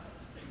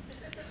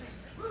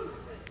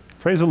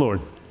 Praise the Lord.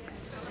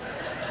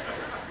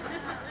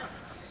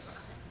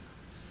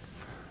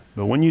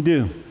 But when you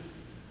do,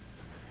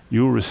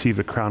 you will receive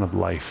the crown of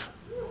life.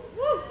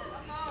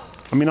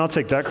 I mean, I'll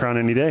take that crown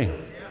any day.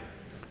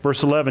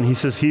 Verse 11, he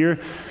says here,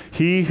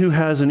 he who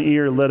has an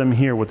ear, let him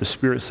hear what the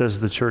Spirit says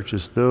to the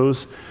churches.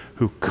 Those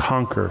who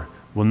conquer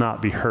will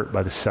not be hurt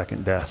by the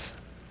second death.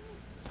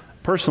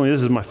 Personally,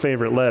 this is my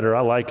favorite letter.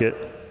 I like it.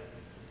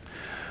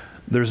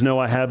 There's no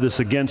I have this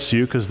against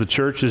you, because the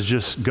church is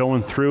just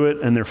going through it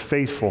and they're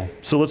faithful.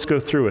 So let's go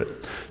through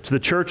it. To the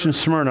church in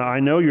Smyrna, I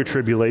know your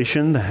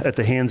tribulation at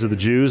the hands of the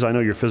Jews. I know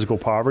your physical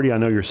poverty. I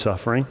know your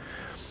suffering.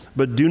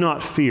 But do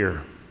not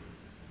fear.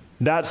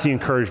 That's the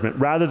encouragement.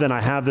 Rather than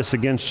I have this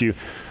against you,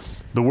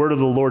 the word of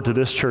the Lord to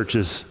this church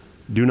is,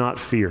 do not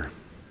fear.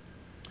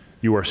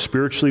 You are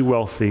spiritually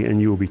wealthy and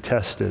you will be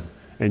tested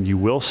and you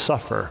will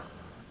suffer,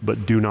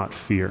 but do not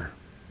fear.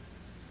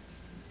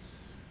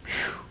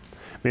 Whew.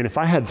 Man, if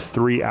I had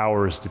 3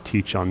 hours to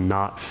teach on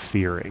not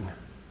fearing,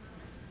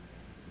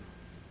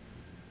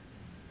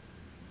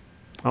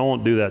 I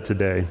won't do that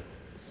today.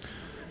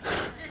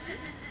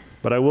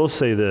 But I will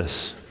say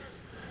this.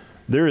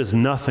 There is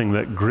nothing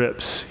that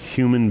grips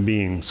human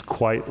beings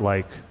quite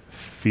like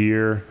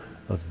fear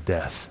of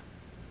death.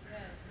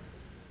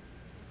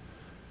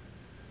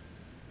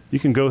 You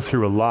can go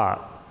through a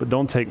lot, but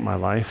don't take my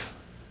life.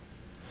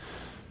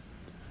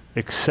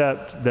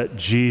 Except that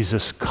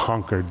Jesus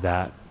conquered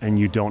that, and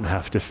you don't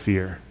have to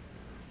fear.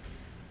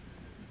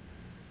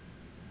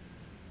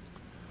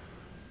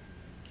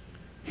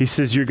 He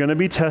says you're going to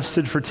be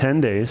tested for 10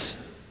 days.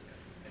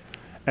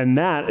 And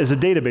that is a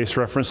database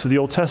reference to the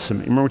Old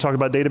Testament. Remember we talked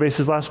about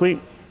databases last week?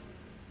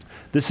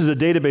 This is a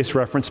database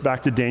reference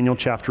back to Daniel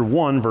chapter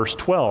 1, verse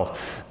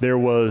 12. There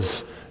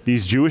was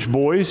these Jewish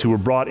boys who were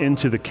brought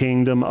into the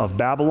kingdom of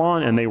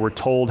Babylon, and they were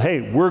told,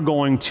 hey, we're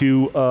going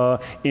to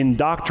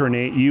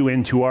indoctrinate you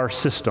into our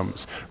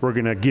systems. We're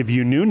going to give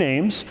you new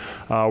names.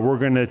 We're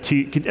going to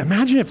teach.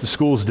 Imagine if the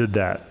schools did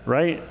that,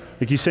 right?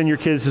 Like you send your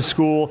kids to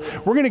school,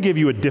 we're going to give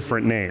you a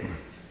different name.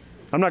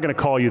 I'm not going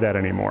to call you that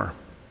anymore.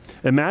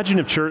 Imagine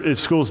if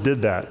schools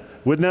did that.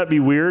 Wouldn't that be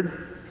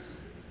weird?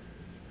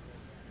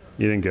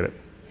 You didn't get it.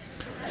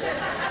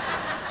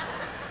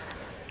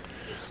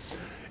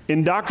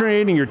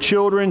 Indoctrinating your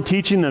children,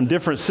 teaching them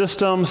different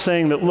systems,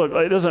 saying that, look,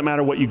 it doesn't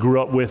matter what you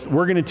grew up with.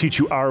 We're going to teach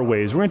you our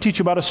ways. We're going to teach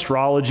you about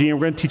astrology, and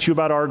we're going to teach you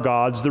about our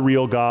gods, the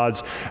real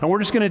gods, and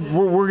we're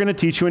going to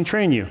teach you and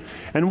train you.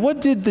 And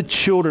what did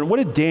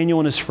Daniel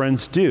and his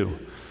friends do?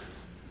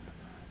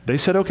 They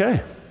said,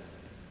 okay.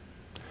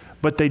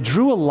 But they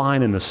drew a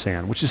line in the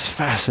sand, which is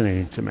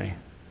fascinating to me.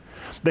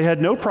 They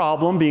had no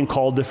problem being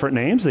called different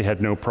names. They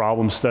had no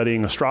problem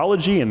studying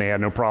astrology, and they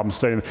had no problem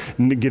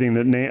getting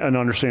and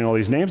understanding all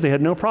these names. They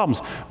had no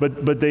problems.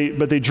 But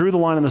they drew the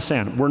line in the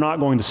sand. We're not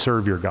going to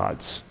serve your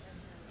gods.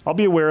 I'll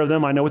be aware of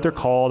them. I know what they're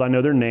called. I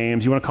know their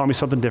names. You want to call me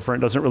something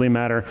different, doesn't really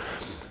matter.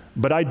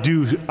 But I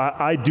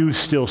do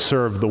still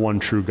serve the one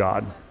true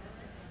God.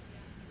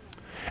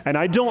 And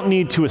I don't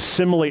need to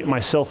assimilate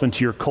myself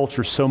into your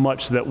culture so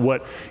much that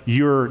what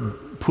you're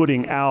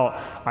putting out,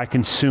 I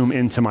consume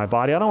into my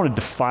body. I don't want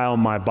to defile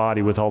my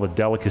body with all the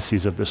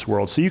delicacies of this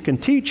world. So you can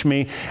teach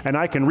me, and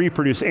I can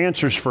reproduce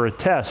answers for a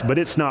test, but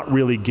it's not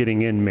really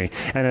getting in me.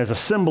 And as a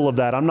symbol of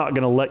that, I'm not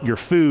going to let your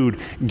food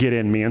get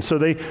in me. And so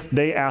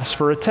they asked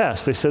for a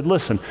test. They said,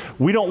 listen,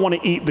 we don't want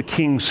to eat the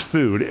king's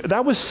food.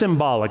 That was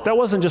symbolic. That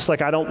wasn't just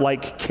like, I don't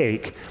like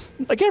cake.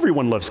 Like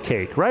everyone loves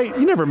cake, right?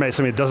 You never met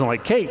somebody that doesn't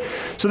like cake.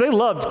 So they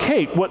loved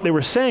cake. What they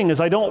were saying is,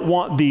 I don't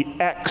want the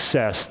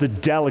excess, the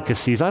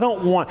delicacies. I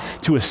don't want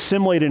to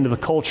assimilate into the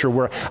culture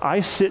where I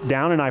sit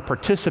down and I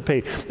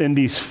participate in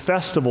these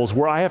festivals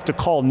where I have to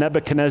call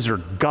Nebuchadnezzar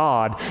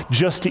God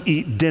just to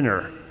eat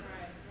dinner.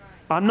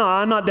 I'm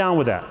not down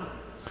with that.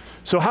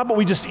 So how about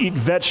we just eat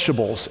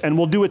vegetables, and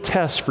we'll do a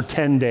test for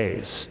 10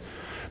 days.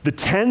 The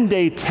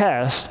 10-day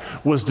test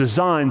was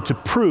designed to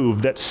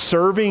prove that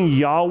serving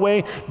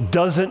Yahweh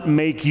doesn't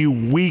make you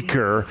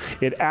weaker,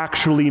 it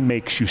actually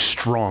makes you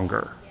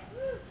stronger.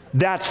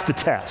 That's the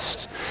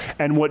test.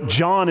 And what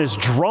John is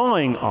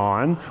drawing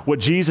on, what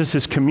Jesus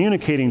is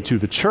communicating to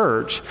the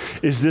church,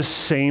 is this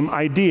same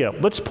idea.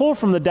 Let's pull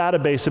from the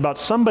database about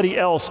somebody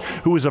else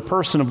who was a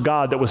person of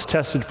God that was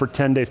tested for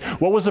 10 days.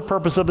 What was the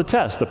purpose of the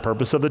test? The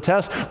purpose of the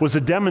test was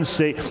to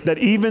demonstrate that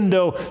even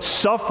though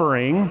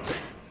suffering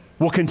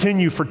will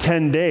continue for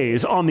 10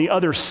 days, on the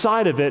other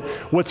side of it,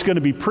 what's going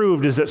to be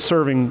proved is that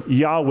serving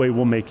Yahweh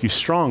will make you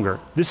stronger.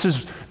 This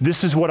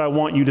is what I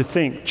want you to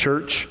think,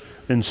 church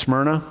in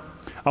Smyrna.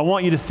 I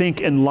want you to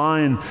think in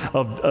line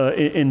of,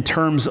 in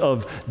terms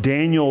of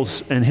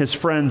Daniel's and his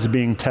friends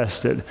being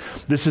tested.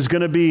 This is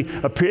going to be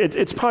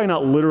it's probably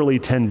not literally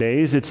 10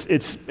 days.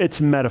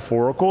 It's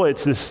metaphorical.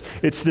 It's this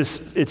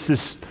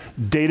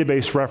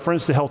database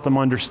reference to help them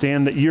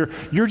understand that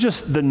you're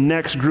just the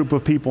next group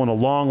of people in a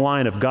long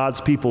line of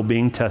God's people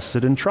being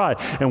tested and tried.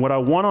 And what I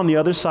want on the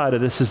other side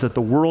of this is that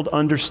the world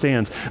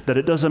understands that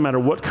it doesn't matter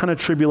what kind of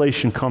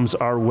tribulation comes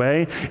our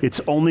way.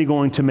 It's only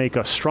going to make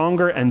us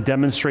stronger and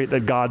demonstrate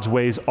that God's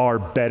ways are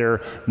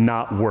better,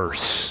 not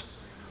worse.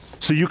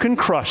 So you can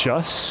crush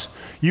us,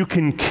 you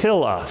can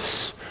kill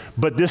us,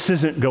 but this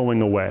isn't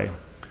going away.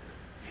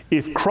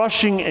 If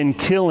crushing and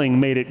killing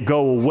made it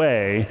go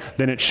away,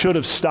 then it should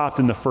have stopped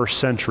in the first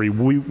century.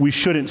 We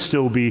shouldn't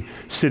still be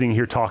sitting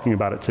here talking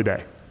about it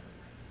today.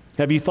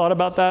 Have you thought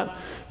about that?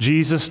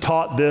 Jesus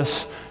taught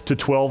this to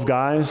 12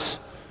 guys,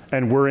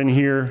 and we're in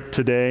here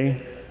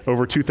today,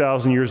 over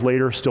 2,000 years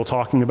later, still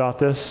talking about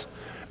this.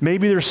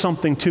 Maybe there's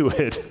something to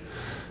it.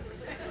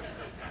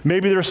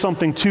 Maybe there's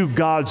something to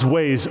God's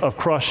ways of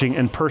crushing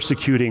and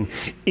persecuting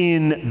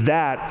in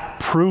that,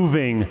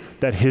 proving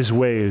that his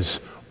ways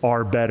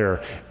are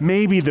better.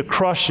 Maybe the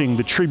crushing,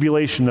 the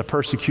tribulation, the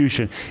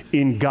persecution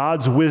in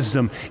God's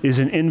wisdom is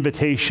an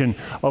invitation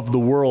of the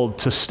world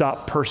to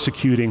stop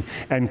persecuting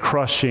and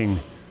crushing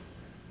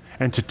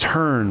and to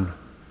turn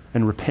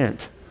and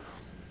repent.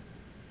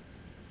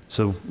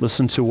 So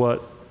listen to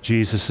what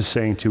Jesus is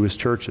saying to his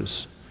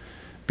churches.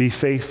 Be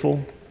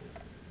faithful.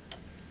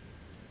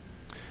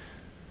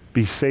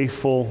 Be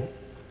faithful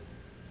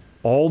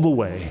all the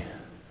way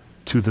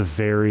to the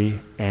very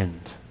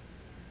end.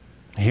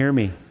 Hear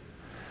me.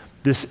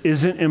 This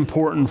isn't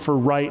important for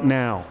right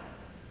now.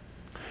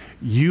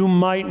 You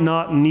might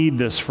not need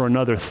this for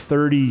another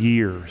 30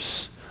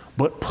 years,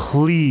 but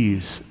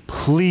please,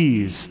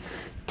 please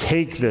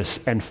take this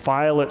and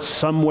file it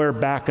somewhere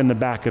back in the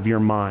back of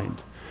your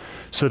mind.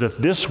 So that if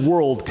this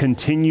world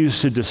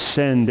continues to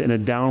descend in a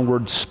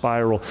downward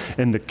spiral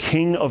and the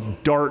king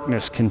of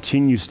darkness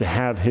continues to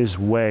have his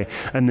way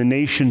and the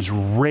nations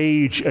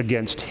rage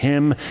against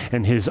him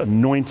and his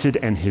anointed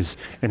and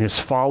his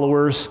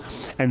followers,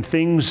 and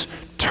things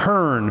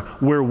turn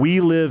where we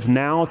live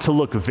now to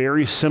look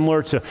very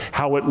similar to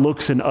how it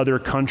looks in other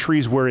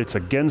countries where it's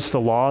against the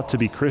law to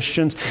be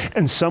Christians,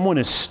 and someone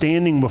is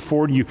standing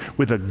before you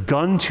with a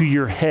gun to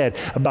your head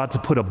about to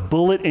put a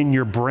bullet in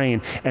your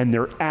brain, and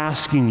they're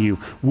asking you,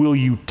 will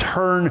you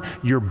turn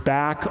your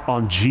back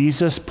on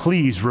Jesus?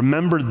 Please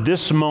remember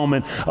this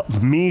moment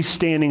of me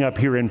standing up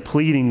here and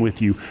pleading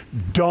with you.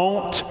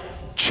 Don't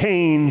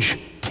change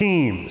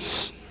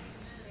teams.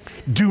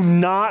 Do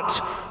not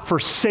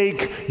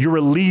forsake your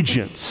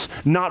allegiance,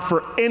 not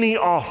for any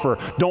offer.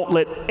 Don't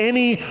let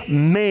any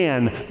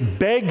man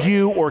beg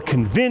you or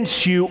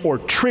convince you or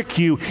trick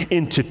you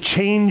into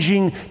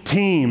changing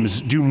teams.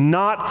 Do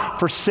not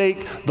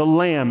forsake the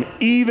Lamb,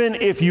 even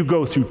if you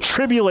go through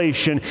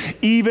tribulation,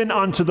 even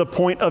unto the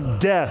point of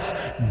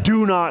death.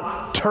 Do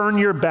not turn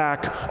your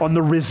back on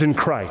the risen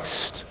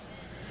Christ.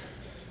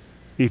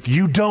 If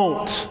you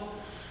don't,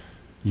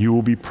 you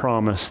will be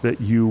promised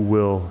that you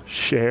will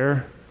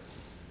share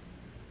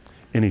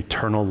in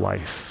eternal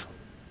life.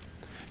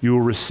 You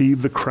will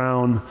receive the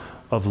crown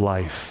of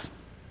life.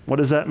 What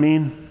does that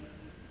mean?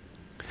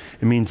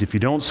 It means if you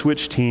don't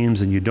switch teams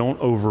and you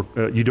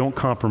don't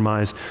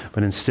compromise,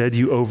 but instead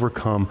you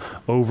overcome,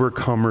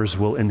 overcomers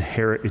will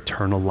inherit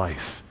eternal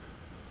life.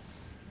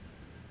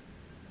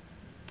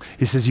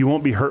 He says you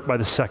won't be hurt by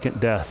the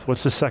second death.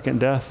 What's the second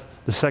death?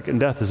 The second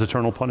death is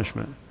eternal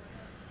punishment.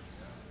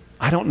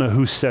 I don't know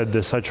who said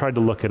this. I tried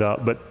to look it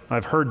up, but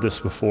I've heard this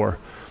before.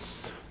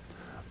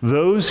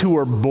 Those who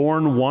are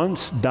born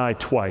once die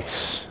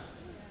twice,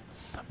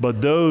 but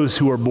those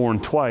who are born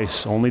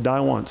twice only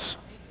die once.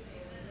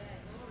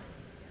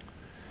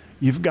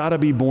 You've got to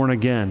be born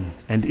again,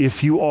 and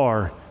if you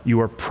are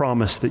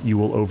promised that you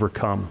will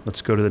overcome.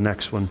 Let's go to the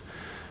next one.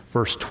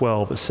 Verse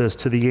 12, it says,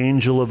 to the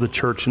angel of the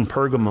church in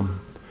Pergamum,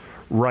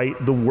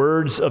 write the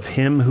words of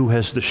him who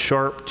has the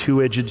sharp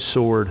two-edged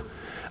sword.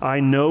 I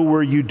know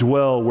where you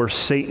dwell, where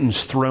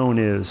Satan's throne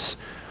is.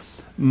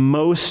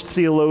 Most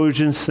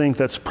theologians think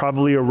that's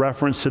probably a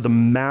reference to the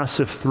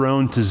massive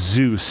throne to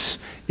Zeus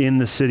in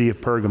the city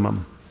of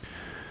Pergamum.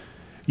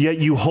 Yet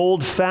you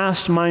hold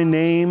fast my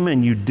name,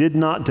 and you did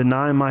not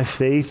deny my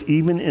faith,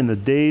 even in the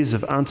days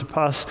of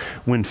Antipas,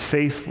 when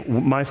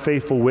my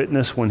faithful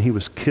witness, when he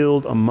was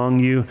killed among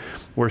you,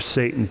 where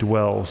Satan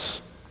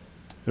dwells.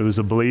 It was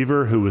a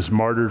believer who was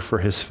martyred for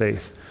his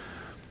faith.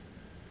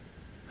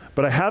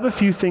 But I have a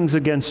few things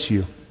against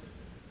you.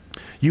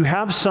 You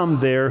have some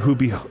there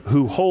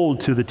who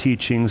hold to the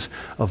teachings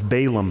of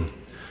Balaam,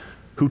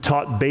 who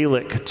taught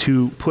Balak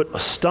to put a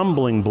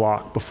stumbling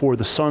block before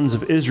the sons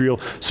of Israel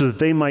so that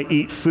they might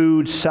eat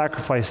food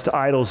sacrificed to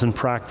idols and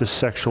practice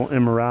sexual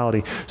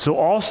immorality. So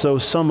also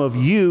some of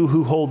you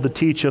who hold the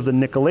teaching of the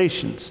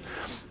Nicolaitans.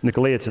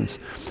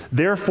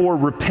 Therefore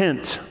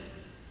repent.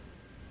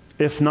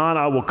 If not,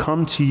 I will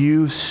come to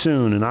you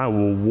soon, and I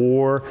will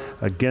war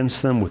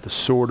against them with the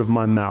sword of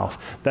my mouth.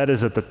 That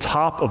is at the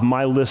top of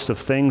my list of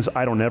things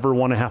I don't ever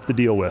want to have to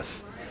deal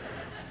with.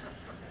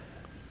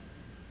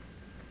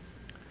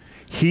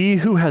 He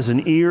who has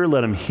an ear,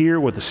 let him hear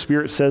what the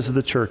Spirit says to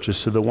the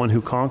churches. To the one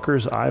who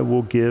conquers, I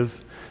will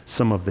give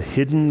some of the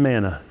hidden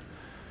manna,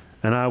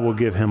 and I will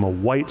give him a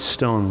white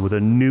stone with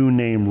a new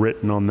name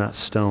written on that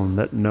stone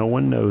that no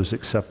one knows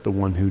except the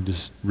one who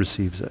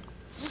receives it.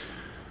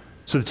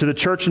 So to the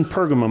church in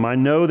Pergamum, I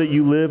know that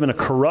you live in a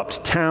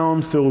corrupt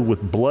town filled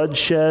with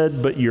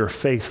bloodshed, but you're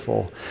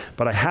faithful.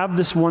 But I have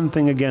this one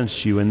thing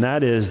against you, and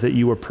that is that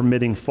you are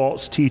permitting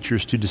false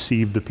teachers to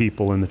deceive the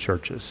people in the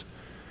churches.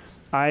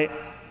 I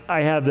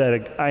have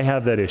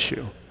that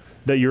issue,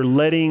 that you're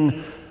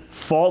letting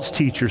false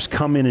teachers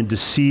come in and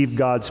deceive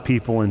God's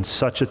people in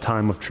such a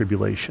time of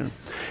tribulation.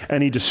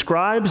 And he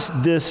describes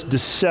this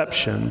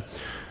deception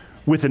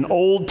with an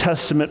Old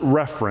Testament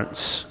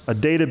reference, a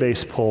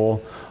database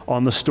pull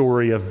on the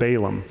story of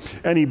Balaam.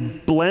 And he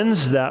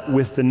blends that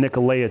with the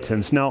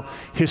Nicolaitans. Now,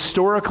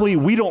 historically,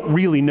 we don't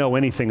really know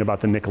anything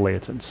about the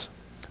Nicolaitans.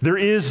 There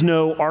is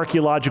no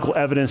archaeological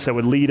evidence that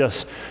would lead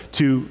us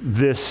to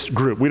this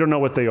group. We don't know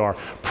what they are.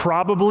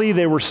 Probably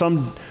they were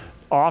some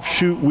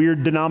offshoot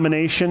weird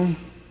denomination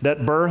that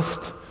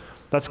birthed.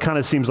 That kind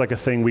of seems like a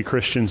thing we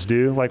Christians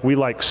do. Like, we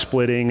like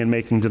splitting and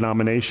making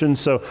denominations.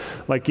 So,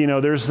 like, do you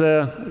go to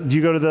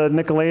the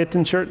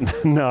Nicolaitan church?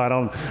 No,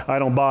 I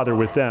don't bother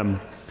with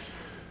them.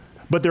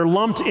 But they're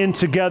lumped in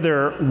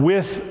together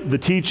with the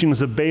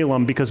teachings of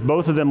Balaam because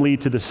both of them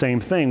lead to the same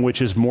thing,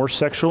 which is more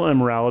sexual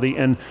immorality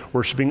and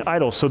worshiping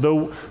idols. So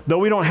though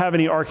we don't have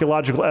any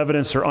archaeological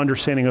evidence or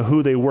understanding of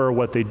who they were or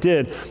what they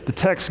did, the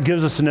text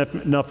gives us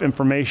enough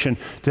information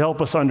to help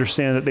us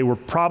understand that they were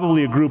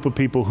probably a group of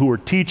people who were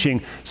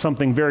teaching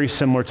something very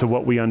similar to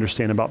what we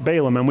understand about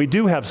Balaam. And we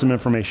do have some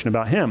information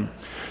about him.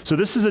 So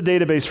this is a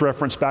database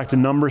reference back to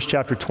Numbers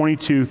chapter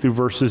 22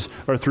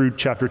 through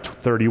chapter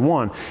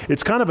 31.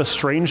 It's kind of a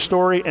strange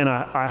story. And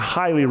I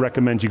highly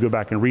recommend you go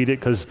back and read it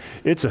because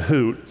it's a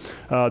hoot.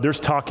 There's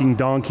talking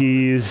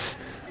donkeys.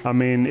 I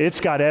mean, it's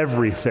got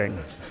everything.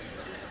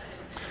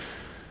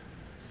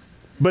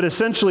 But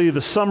essentially,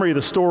 the summary of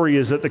the story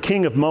is that the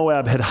king of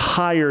Moab had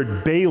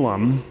hired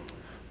Balaam,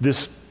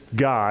 this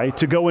guy,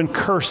 to go and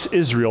curse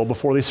Israel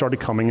before they started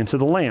coming into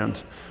the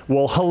land.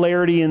 Well,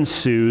 hilarity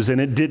ensues,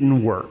 and it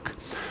didn't work.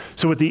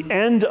 So at the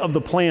end of the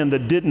plan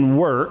that didn't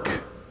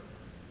work,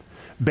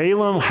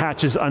 Balaam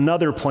hatches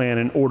another plan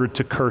in order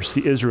to curse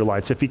the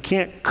Israelites. If he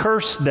can't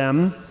curse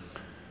them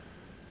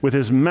with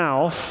his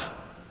mouth,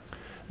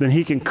 then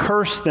he can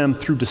curse them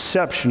through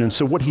deception. And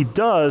so what he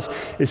does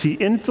is he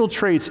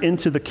infiltrates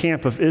into the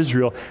camp of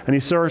Israel, and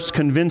he starts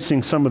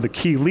convincing some of the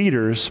key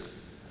leaders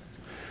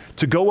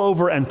to go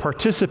over and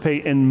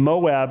participate in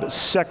Moab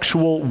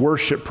sexual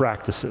worship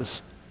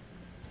practices.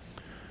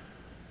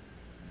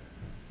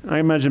 I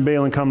imagine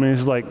Balaam coming, and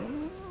he's like,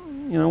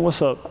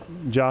 what's up,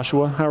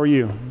 Joshua? How are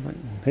you? Like,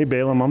 hey,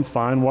 Balaam, I'm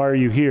fine. Why are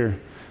you here?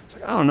 It's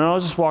like, I don't know. I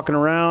was just walking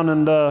around,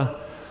 and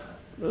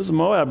those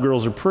Moab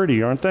girls are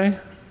pretty, aren't they?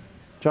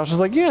 Joshua's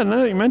like, yeah, now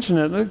that you mention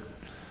it, that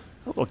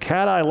little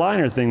cat eye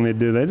liner thing they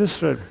do, they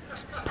just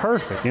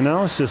perfect,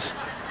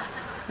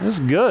 it's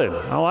good.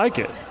 I like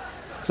it.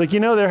 It's like,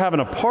 they're having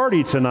a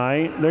party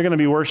tonight. They're going to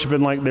be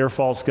worshiping like their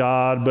false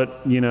god,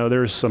 but,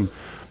 there's some,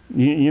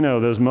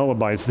 those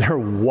Moabites, they're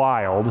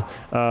wild.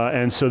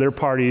 And so their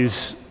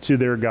parties to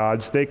their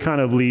gods, they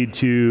kind of lead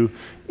to,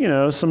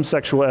 some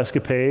sexual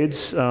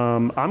escapades.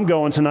 I'm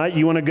going tonight.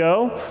 You want to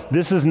go?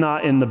 This is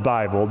not in the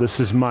Bible. This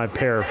is my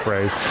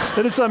paraphrase.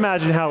 But just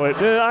imagine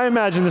I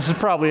imagine this is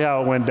probably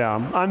how it went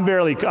down. I'm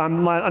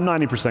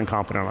 90%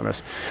 confident on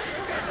this.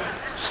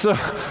 So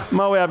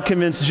Moab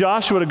convinced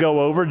Joshua to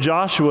go over.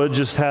 Joshua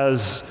just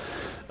has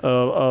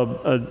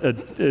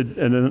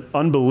an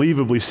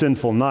unbelievably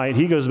sinful night.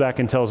 He goes back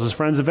and tells his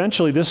friends.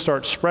 Eventually, this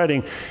starts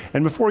spreading,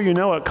 and before you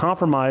know it,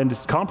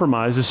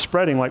 compromise is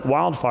spreading like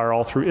wildfire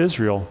all through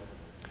Israel.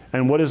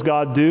 And what does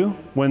God do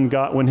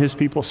when his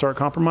people start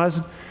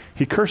compromising?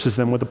 He curses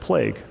them with a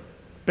plague.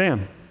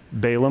 Bam.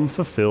 Balaam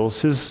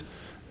fulfills his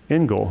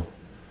end goal,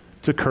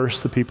 to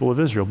curse the people of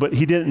Israel. But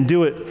he didn't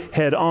do it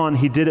head on.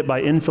 He did it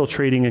by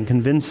infiltrating and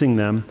convincing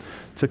them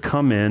to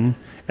come in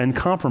and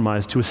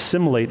compromise, to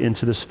assimilate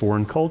into this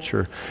foreign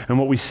culture. And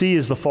what we see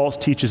is the false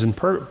teachers in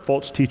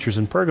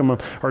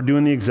Pergamum are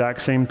doing the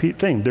exact same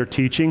thing. They're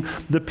teaching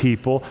the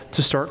people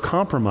to start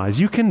compromise.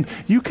 You can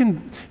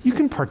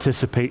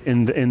participate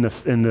in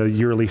the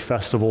yearly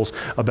festivals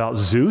about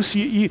Zeus.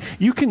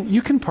 You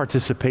can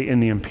participate in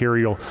the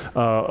imperial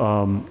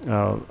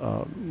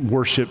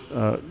worship,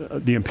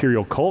 the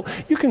imperial cult.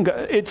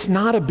 It's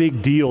not a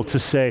big deal to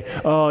say,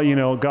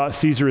 God,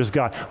 Caesar is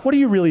God. What are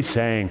you really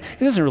saying?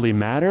 It doesn't really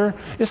matter.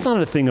 It's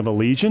not a thing of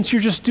allegiance.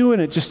 You're just doing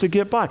it just to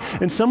get by.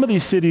 In some of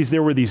these cities,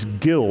 there were these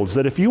guilds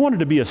that if you wanted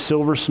to be a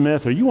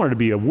silversmith or you wanted to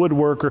be a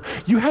woodworker,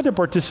 you had to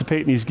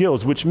participate in these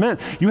guilds, which meant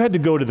you had to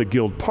go to the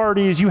guild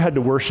parties, you had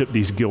to worship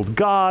these guild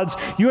gods,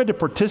 you had to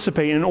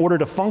participate in order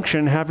to function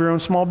and have your own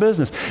small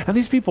business. And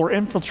these people are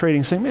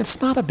infiltrating, saying, man,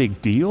 it's not a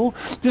big deal.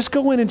 Just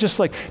go in and just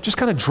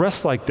kind of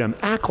dress like them,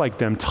 act like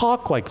them,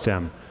 talk like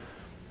them.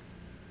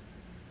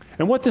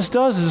 And what this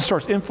does is it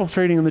starts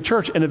infiltrating in the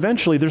church, and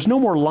eventually there's no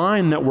more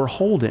line that we're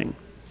holding.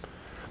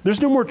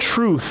 There's no more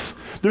truth.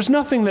 There's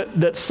nothing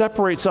that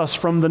separates us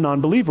from the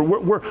non-believer.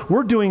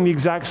 We're doing the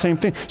exact same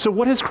thing. So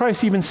what has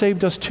Christ even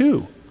saved us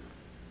to?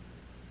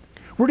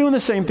 We're doing the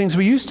same things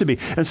we used to be.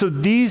 And so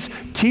these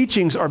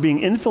teachings are being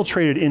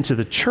infiltrated into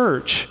the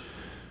church,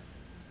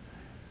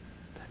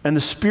 and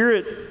the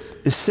Spirit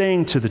is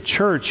saying to the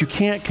church, you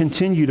can't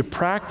continue to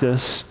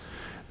practice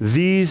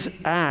these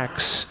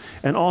acts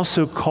and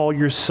also call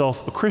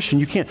yourself a Christian.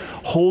 You can't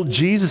hold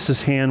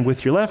Jesus' hand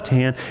with your left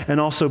hand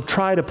and also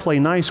try to play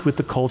nice with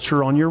the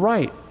culture on your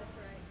right.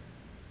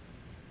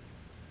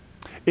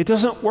 It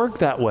doesn't work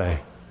that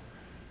way.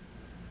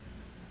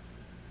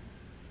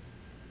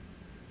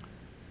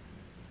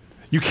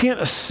 You can't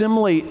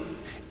assimilate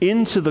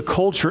into the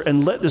culture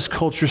and let this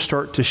culture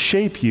start to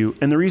shape you.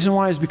 And the reason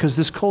why is because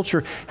this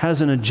culture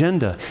has an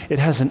agenda. It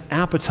has an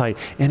appetite,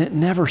 and it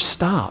never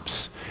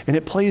stops. And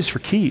it plays for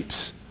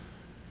keeps.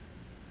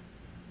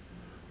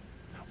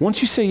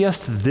 Once you say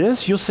yes to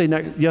this, you'll say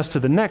yes to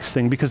the next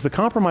thing, because the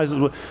compromise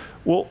is,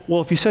 well,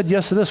 if you said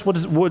yes to this,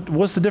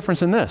 what's the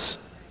difference in this?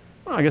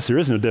 Well, I guess there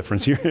is no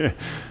difference here.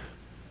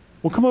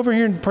 Well, come over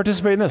here and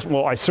participate in this.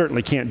 Well, I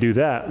certainly can't do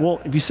that.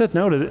 Well, if you said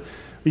no to it,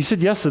 you said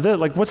yes to that,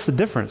 what's the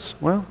difference?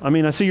 Well,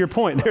 I see your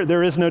point.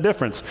 There is no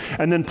difference.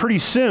 And then pretty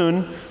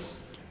soon,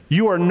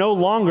 you are no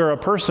longer a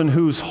person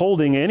who's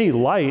holding any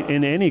light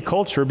in any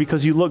culture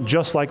because you look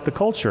just like the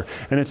culture.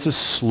 And it's a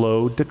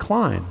slow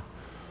decline.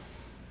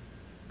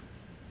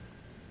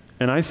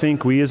 And I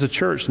think we as a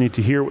church need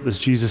to hear what this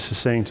Jesus is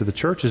saying to the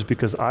churches,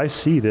 because I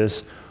see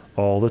this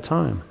all the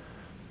time.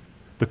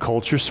 The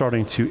culture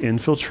starting to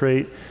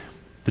infiltrate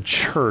the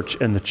church,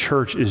 and the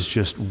church is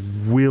just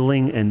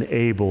willing and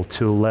able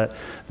to let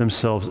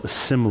themselves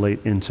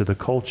assimilate into the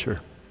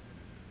culture.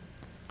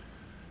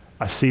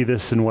 I see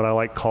this in what I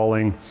like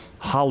calling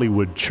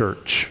Hollywood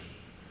church.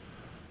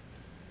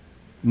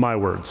 My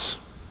words.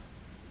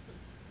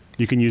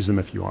 You can use them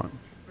if you want.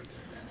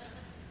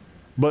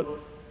 But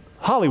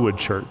Hollywood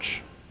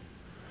church.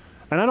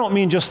 And I don't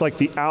mean just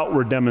the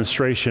outward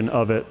demonstration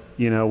of it,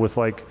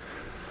 with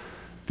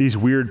these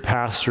weird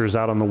pastors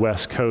out on the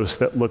West Coast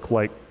that look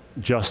like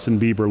Justin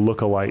Bieber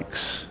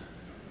lookalikes.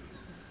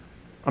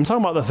 I'm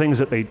talking about the things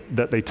that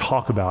they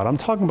talk about. I'm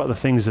talking about the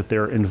things that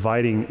they're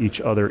inviting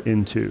each other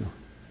into.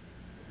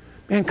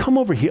 Man, come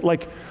over here.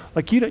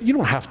 You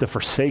don't have to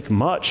forsake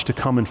much to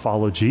come and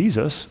follow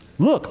Jesus.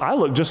 Look, I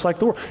look just like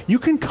the world. You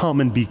can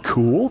come and be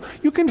cool.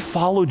 You can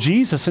follow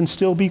Jesus and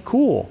still be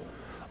cool.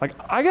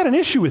 I got an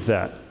issue with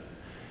that.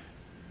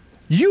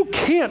 You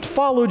can't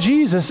follow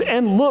Jesus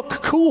and look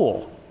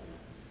cool.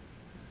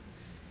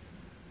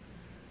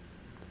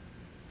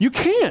 You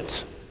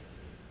can't.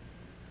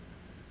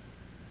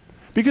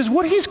 Because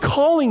what he's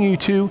calling you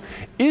to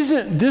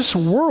isn't this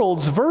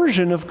world's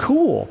version of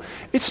cool.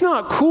 It's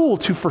not cool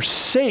to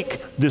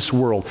forsake this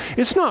world.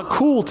 It's not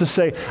cool to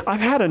say,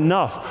 I've had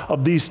enough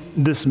of this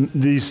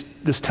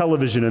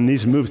television and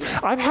these movies.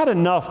 I've had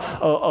enough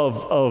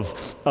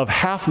of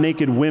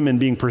half-naked women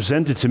being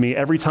presented to me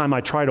every time I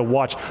try to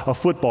watch a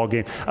football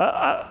game.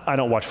 I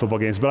don't watch football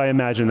games, but I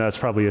imagine that's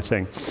probably a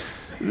thing.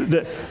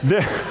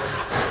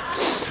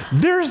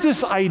 There's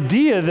this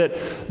idea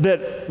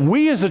that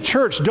we as a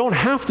church don't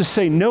have to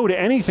say no to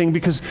anything,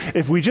 because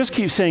if we just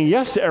keep saying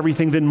yes to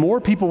everything, then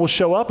more people will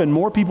show up and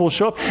more people will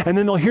show up, and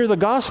then they'll hear the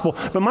gospel.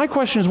 But my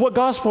question is, what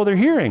gospel they're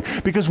hearing?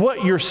 Because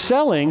what you're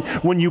selling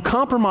when you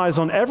compromise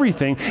on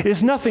everything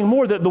is nothing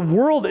more that the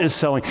world is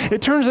selling.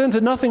 It turns into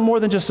nothing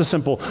more than just a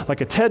simple, a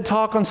TED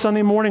talk on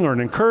Sunday morning or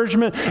an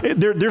encouragement.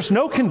 There's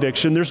no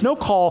conviction. There's no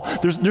call.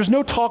 There's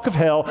no talk of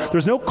hell.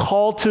 There's no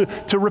call to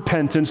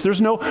repentance. There's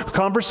no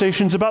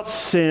conversations about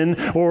sin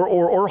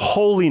or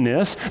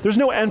holiness. There's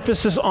no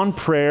emphasis on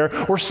prayer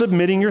or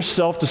submitting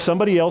yourself to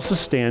somebody else's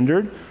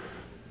standard.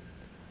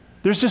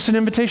 There's just an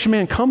invitation,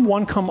 man, come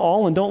one, come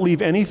all, and don't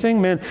leave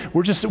anything. Man,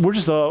 we're just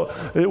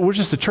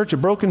a church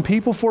of broken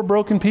people for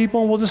broken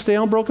people, and we'll just stay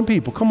on broken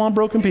people. Come on,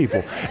 broken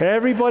people.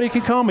 Everybody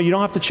can come, but you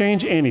don't have to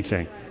change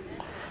anything.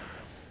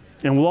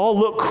 And we'll all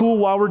look cool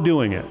while we're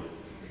doing it.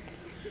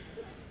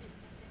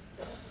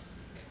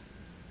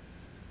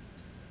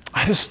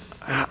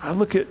 I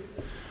look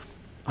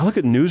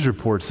at news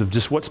reports of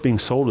just what's being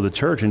sold to the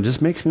church, and it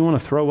just makes me want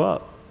to throw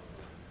up.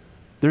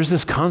 There's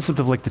this concept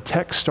of like the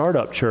tech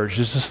startup church.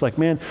 It's just like,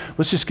 man,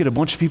 let's just get a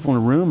bunch of people in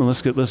a room and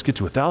let's get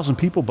to 1,000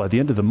 people by the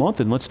end of the month,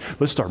 and let's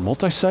start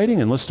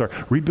multi-siting and let's start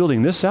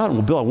rebuilding this out,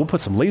 and we'll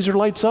put some laser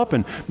lights up,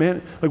 and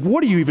man, like,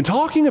 what are you even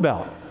talking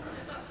about?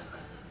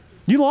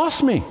 You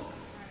lost me.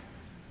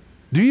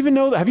 Do you even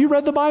know that? Have you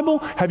read the Bible?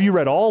 Have you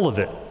read all of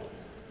it?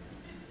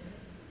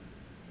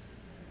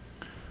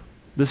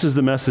 This is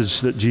the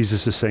message that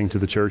Jesus is saying to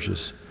the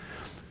churches.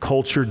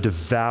 Culture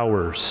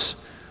devours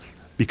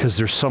because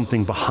there's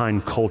something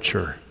behind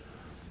culture.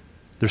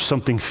 There's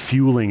something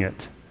fueling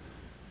it.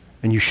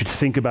 And you should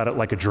think about it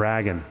like a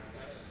dragon.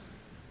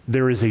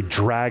 There is a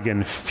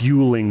dragon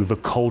fueling the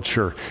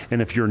culture.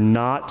 And if you're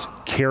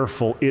not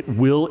careful, it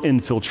will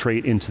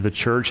infiltrate into the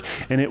church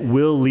and it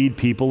will lead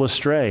people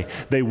astray.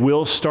 They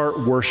will start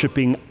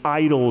worshiping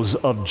idols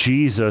of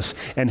Jesus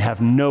and have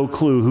no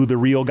clue who the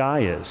real guy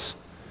is.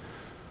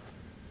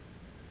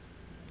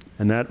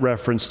 And that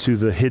reference to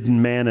the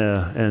hidden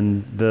manna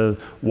and the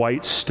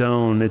white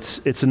stone,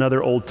 it's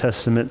another Old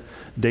Testament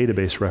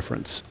database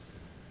reference.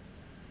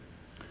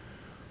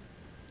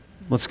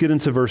 Let's get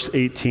into verse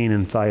 18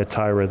 in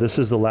Thyatira. This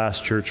is the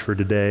last church for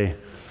today.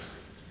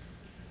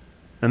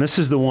 And this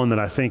is the one that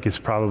I think is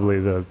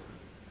probably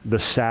the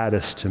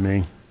saddest to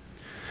me.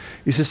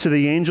 He says, to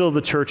the angel of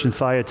the church in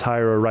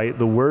Thyatira write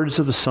the words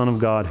of the Son of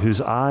God, whose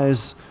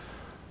eyes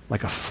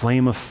like a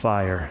flame of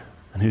fire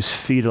and whose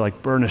feet are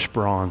like burnished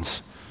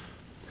bronze.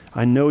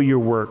 I know your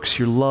works,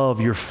 your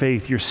love, your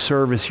faith, your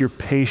service, your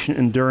patient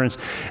endurance,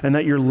 and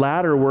that your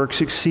latter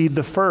works exceed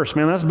the first.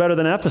 Man, that's better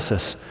than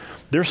Ephesus.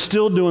 They're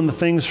still doing the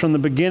things from the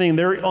beginning.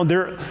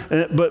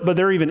 But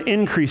they're even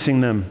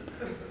increasing them.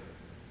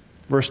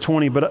 Verse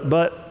 20,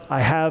 but I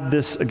have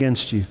this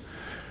against you,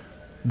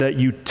 that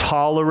you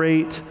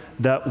tolerate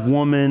that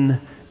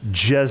woman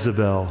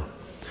Jezebel,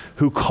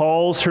 who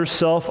calls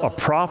herself a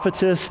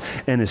prophetess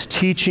and is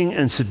teaching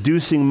and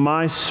seducing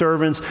my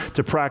servants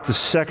to practice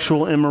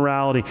sexual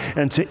immorality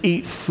and to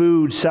eat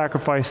food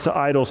sacrificed to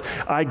idols.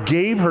 I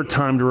gave her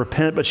time to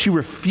repent, but she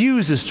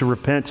refuses to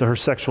repent to her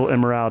sexual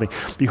immorality.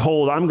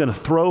 Behold, I'm going to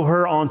throw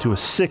her onto a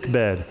sick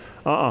bed.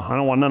 I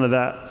don't want none of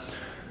that.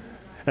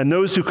 And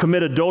those who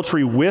commit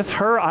adultery with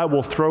her, I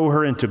will throw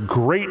her into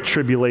great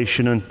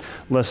tribulation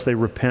unless they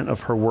repent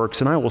of her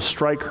works. And I will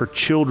strike her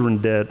children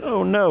dead.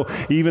 Oh no,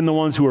 even the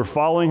ones who are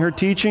following her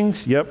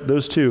teachings? Yep,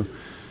 those too.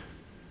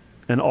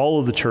 And all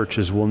of the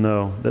churches will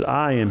know that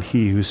I am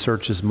he who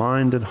searches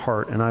mind and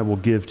heart, and I will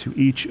give to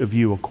each of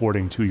you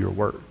according to your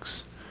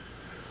works.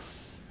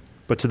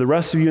 But to the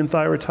rest of you in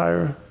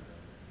Thyatira,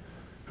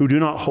 who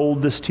do not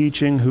hold this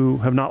teaching, who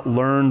have not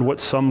learned what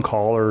some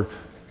call or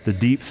the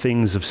deep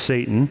things of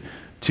Satan,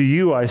 to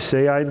you I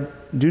say, I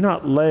do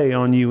not lay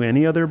on you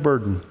any other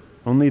burden,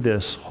 only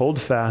this: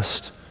 hold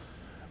fast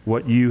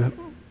what you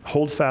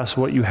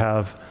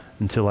have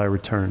until I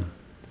return.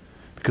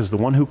 Because the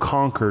one who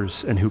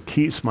conquers and who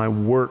keeps my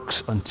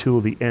works until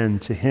the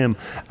end, to him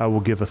I will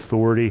give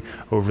authority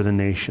over the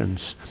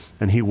nations,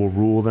 and he will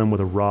rule them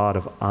with a rod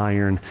of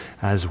iron,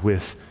 as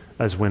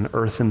when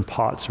earthen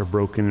pots are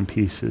broken in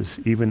pieces,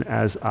 even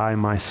as I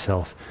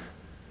myself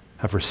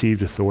have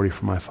received authority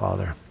from my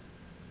Father.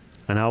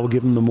 And I will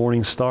give him the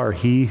morning star.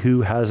 He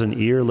who has an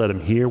ear, let him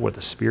hear what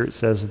the Spirit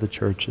says to the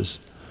churches.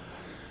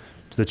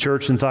 To the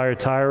church in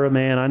Thyatira,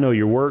 man, I know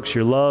your works,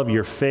 your love,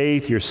 your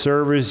faith, your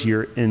service,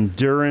 your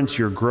endurance,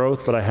 your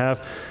growth, but I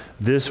have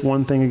this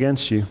one thing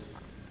against you,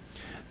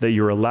 that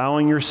you're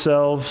allowing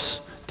yourselves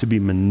to be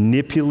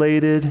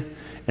manipulated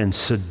and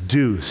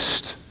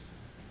seduced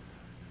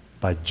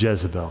by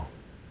Jezebel.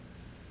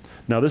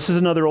 Now, this is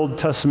another Old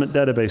Testament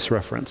database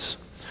reference.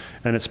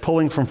 And it's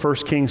pulling from 1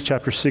 Kings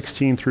chapter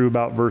 16 through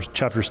about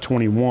chapters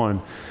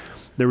 21.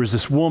 There was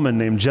this woman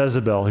named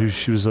Jezebel,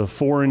 she was a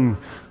foreign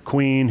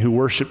queen who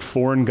worshiped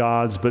foreign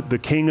gods, but the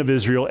king of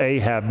Israel,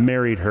 Ahab,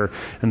 married her.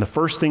 And the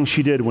first thing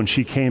she did when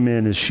she came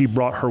in is she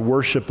brought her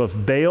worship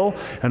of Baal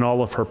and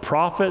all of her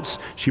prophets.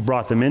 She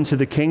brought them into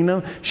the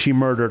kingdom. She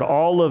murdered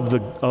all of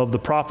the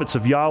prophets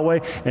of Yahweh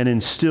and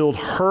instilled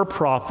her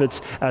prophets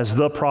as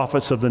the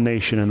prophets of the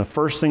nation. And the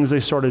first things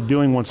they started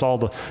doing once all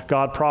the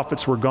God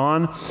prophets were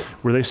gone,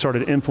 were they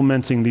started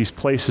implementing these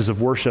places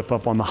of worship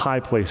up on the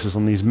high places,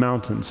 on these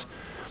mountains.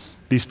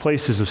 These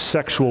places of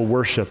sexual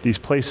worship, these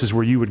places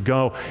where you would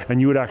go and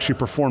you would actually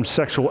perform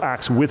sexual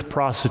acts with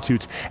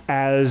prostitutes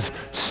as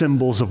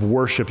symbols of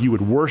worship. You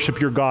would worship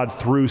your God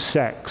through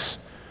sex.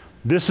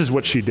 This is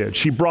what she did.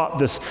 She brought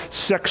this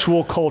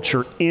sexual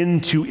culture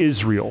into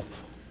Israel.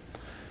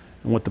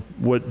 And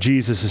what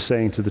Jesus is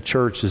saying to the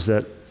church is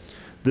that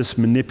this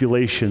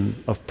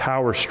manipulation of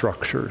power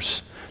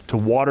structures to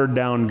water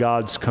down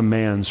God's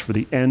commands for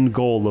the end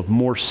goal of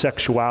more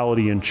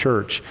sexuality in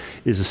church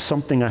is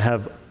something I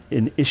have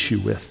an issue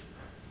with.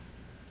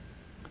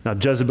 Now,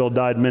 Jezebel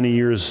died many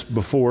years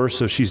before,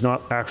 so she's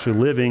not actually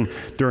living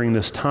during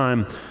this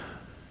time.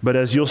 But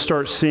as you'll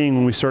start seeing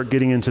when we start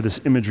getting into this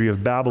imagery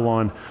of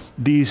Babylon,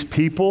 these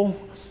people,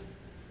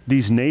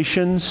 these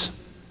nations,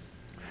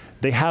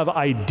 They have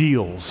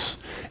ideals,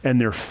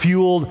 and they're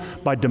fueled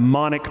by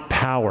demonic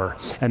power.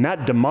 And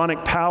that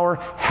demonic power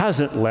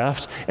hasn't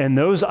left, and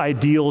those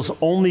ideals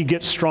only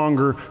get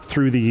stronger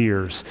through the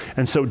years.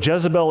 And so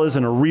Jezebel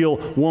isn't a real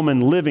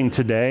woman living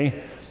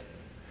today.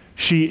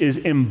 She is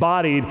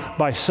embodied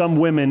by some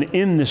women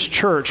in this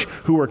church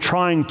who are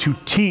trying to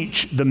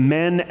teach the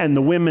men and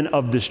the women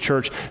of this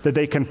church that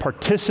they can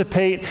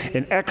participate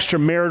in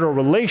extramarital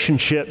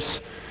relationships,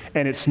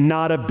 and it's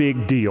not a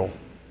big deal.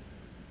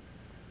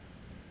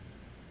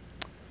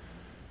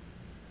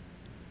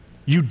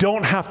 You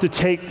don't have to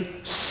take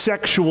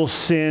sexual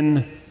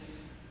sin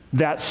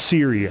that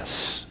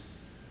serious.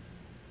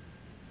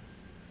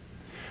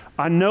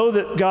 I know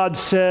that God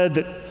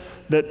said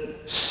that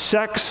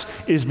sex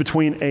is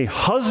between a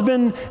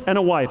husband and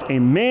a wife, a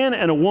man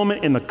and a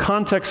woman in the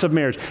context of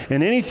marriage,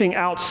 and anything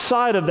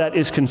outside of that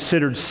is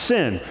considered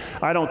sin.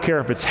 I don't care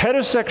if it's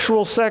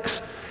heterosexual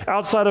sex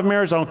outside of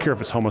marriage. I don't care if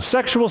it's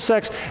homosexual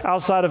sex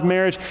outside of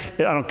marriage.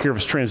 I don't care if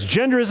it's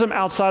transgenderism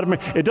outside of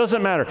marriage. It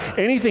doesn't matter.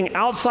 Anything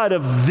outside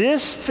of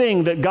this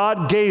thing that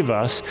God gave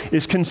us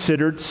is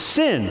considered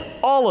sin.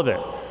 All of it.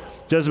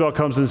 Jezebel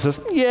comes in and says,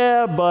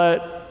 yeah,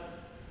 but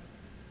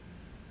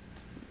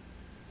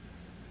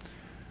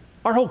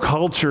our whole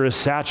culture is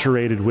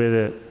saturated with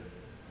it.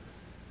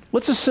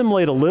 Let's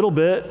assimilate a little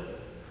bit.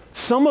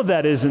 Some of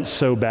that isn't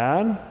so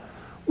bad.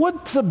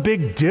 What's the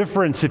big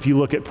difference if you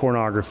look at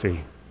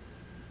pornography?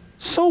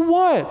 So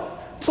what?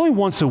 It's only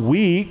once a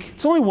week.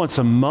 It's only once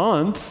a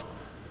month.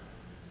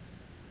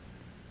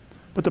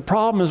 But the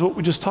problem is what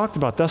we just talked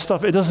about. That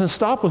stuff, it doesn't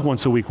stop with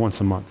once a week,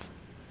 once a month.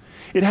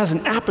 It has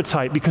an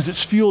appetite because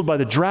it's fueled by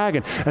the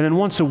dragon. And then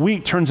once a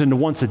week turns into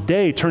once a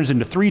day, turns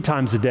into 3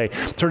 times a day,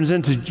 turns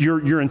into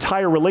your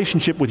entire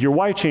relationship with your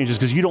wife changes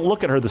because you don't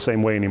look at her the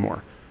same way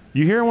anymore.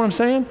 You hear what I'm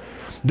saying?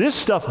 This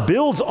stuff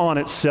builds on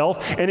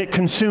itself and it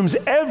consumes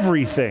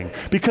everything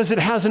because it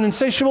has an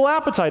insatiable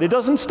appetite. It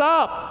doesn't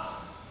stop.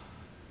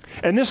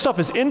 And this stuff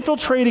is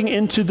infiltrating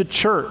into the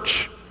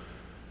church.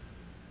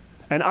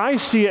 And I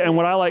see it, and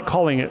what I like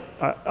calling it,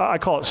 I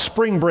call it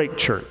spring break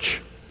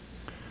church.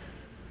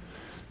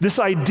 This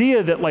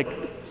idea that like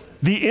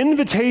the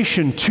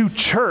invitation to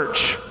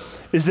church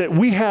is that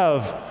we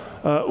have,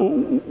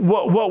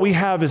 what we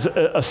have is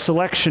a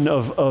selection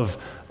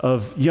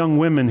of young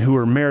women who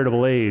are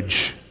marriageable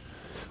age.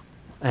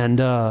 And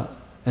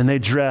they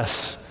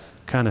dress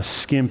kind of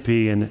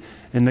skimpy, and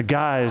the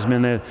guys,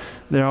 man,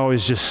 they're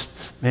always just,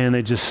 man,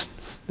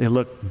 they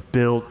look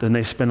built, and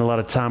they spend a lot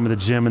of time at the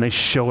gym, and they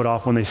show it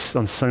off on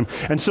Sunday.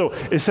 And so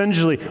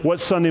essentially what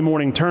Sunday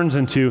morning turns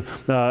into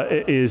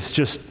is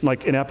just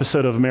like an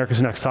episode of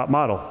America's Next Top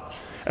Model.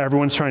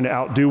 Everyone's trying to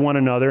outdo one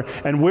another.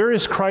 And where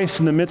is Christ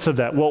in the midst of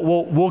that? Well,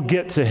 we'll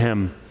get to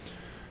him.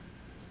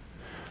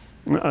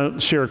 I'll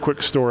share a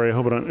quick story. I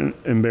hope I don't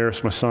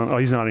embarrass my son. Oh,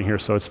 he's not in here,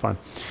 so it's fine.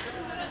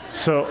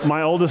 So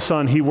my oldest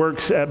son, he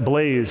works at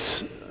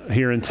Blaze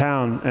here in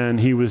town, and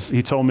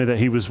he told me that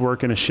he was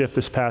working a shift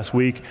this past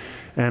week,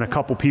 and a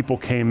couple people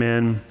came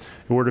in,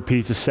 ordered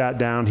pizza, sat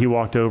down. He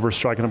walked over,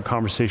 striking up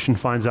conversation,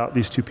 finds out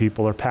these 2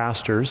 people are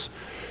pastors,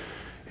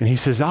 and he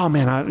says, "Oh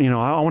man, I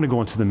want to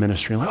go into the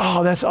ministry." I'm like,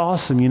 "Oh, that's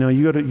awesome.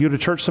 You go to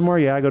church somewhere?"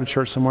 "Yeah, I go to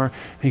church somewhere."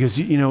 And he goes,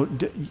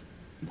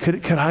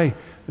 "Could I?"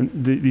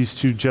 And these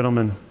 2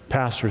 gentlemen,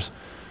 pastors,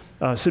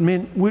 said,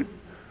 "Man,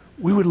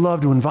 we would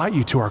love to invite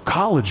you to our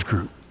college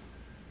group."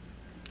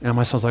 And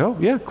my son's like, "Oh,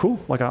 yeah, cool.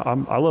 Like,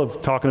 I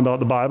love talking about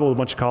the Bible with a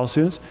bunch of college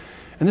students."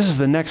 And this is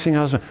the next thing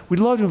I was doing. "We'd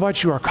love to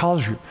invite you to our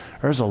college group.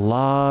 There's a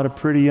lot of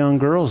pretty young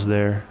girls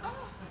there."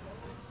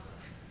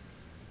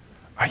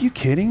 Are you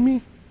kidding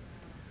me?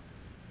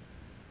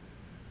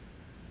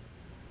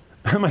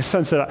 And my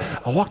son said,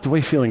 I walked away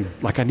feeling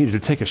like I needed to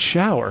take a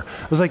shower.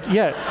 I was like,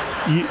 yeah,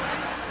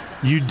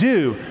 you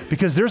do,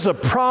 because there's a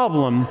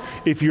problem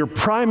if your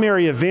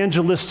primary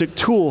evangelistic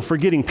tool for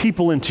getting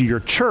people into your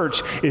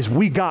church is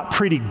we got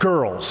pretty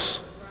girls.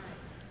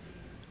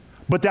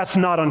 But that's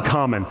not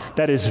uncommon.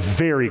 That is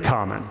very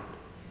common.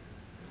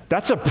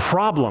 That's a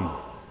problem.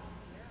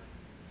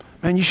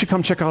 Man, you should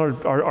come check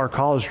out our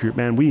college group,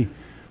 man.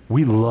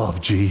 We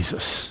love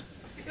Jesus.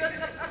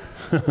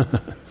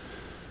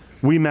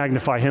 We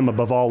magnify him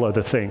above all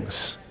other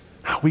things.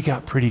 We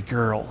got pretty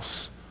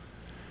girls.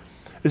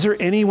 Is there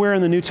anywhere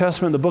in the New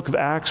Testament, the book of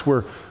Acts,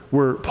 where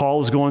Paul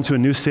is going to a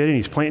new city and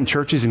he's planting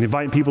churches and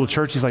inviting people to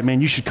church? He's like,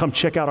 "Man, you should come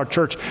check out our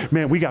church.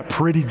 Man, we got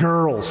pretty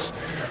girls."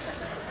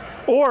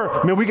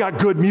 Or, "Man, we got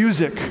good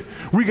music.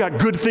 We got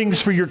good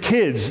things for your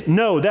kids."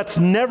 No, that's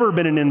never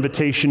been an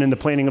invitation in the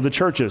planting of the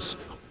churches.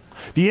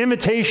 The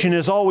invitation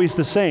is always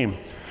the same.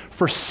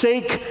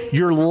 Forsake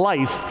your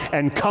life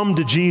and come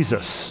to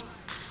Jesus.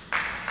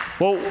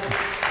 Well,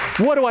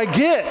 what do I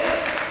get?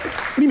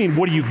 What do you mean,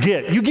 what do you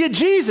get? You get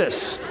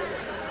Jesus.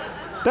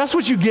 That's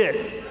what you get.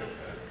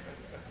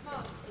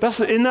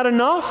 Isn't that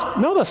enough?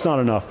 No, that's not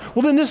enough.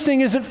 Well, then this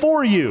thing isn't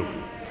for you.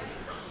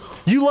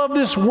 You love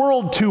this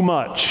world too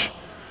much.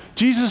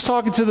 Jesus is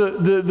talking to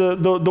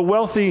the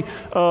wealthy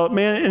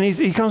man, and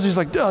he comes and he's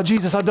like, "Oh,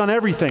 Jesus, I've done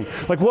everything.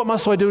 Like, what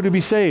must I do to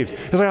be saved?"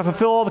 He's like, "I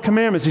fulfill all the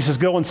commandments." He says,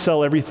 "Go and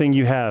sell everything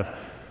you have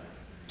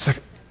It's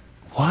like,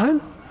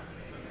 what?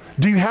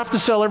 Do you have to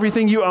sell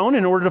everything you own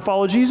in order to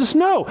follow Jesus?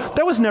 No,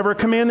 that was never a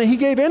command that he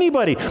gave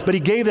anybody. But he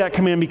gave that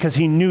command because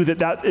he knew that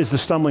that is the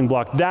stumbling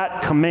block.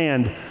 That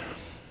command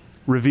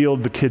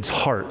revealed the kid's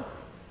heart.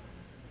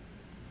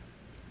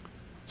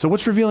 So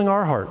what's revealing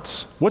our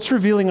hearts? What's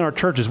revealing in our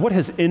churches? What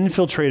has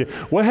infiltrated?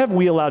 What have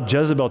we allowed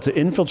Jezebel to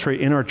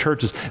infiltrate in our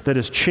churches that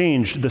has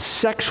changed the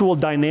sexual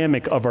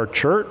dynamic of our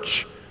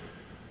church?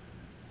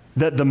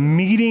 That the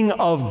meeting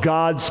of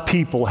God's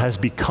people has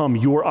become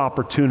your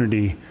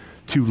opportunity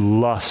to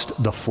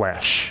lust the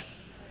flesh.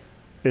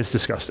 It's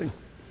disgusting.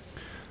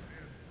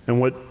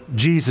 And what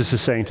Jesus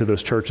is saying to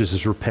those churches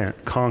is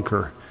repent,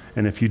 conquer,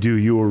 and if you do,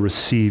 you will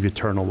receive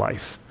eternal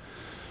life.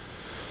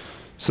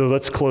 So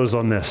let's close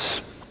on this.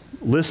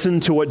 Listen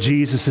to what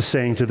Jesus is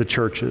saying to the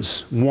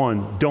churches.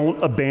 1,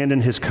 don't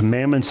abandon his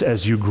commandments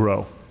as you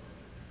grow.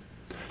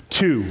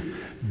 2,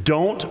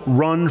 don't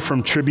run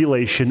from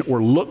tribulation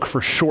or look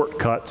for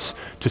shortcuts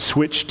to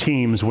switch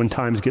teams when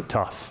times get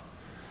tough.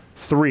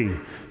 3,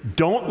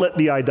 don't let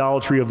the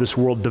idolatry of this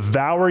world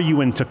devour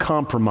you into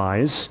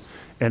compromise.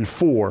 And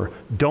 4,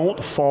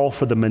 don't fall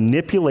for the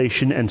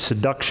manipulation and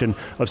seduction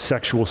of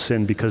sexual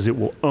sin because it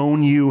will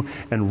own you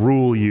and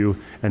rule you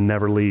and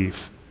never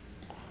leave.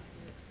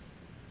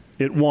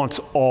 It wants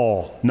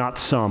all, not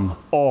some,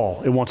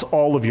 all. It wants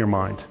all of your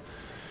mind.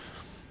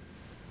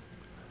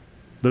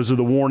 Those are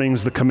the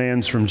warnings, the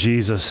commands from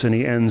Jesus, and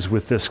he ends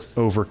with this: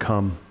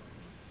 overcome.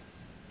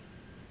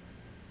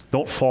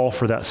 Don't fall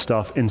for that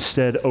stuff.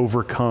 Instead,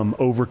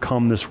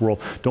 overcome this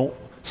world. Don't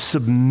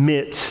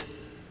submit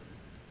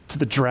to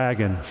the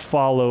dragon.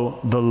 Follow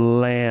the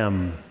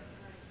Lamb.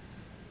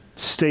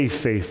 Stay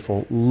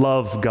faithful.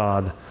 Love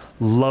God.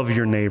 Love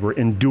your neighbor.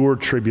 Endure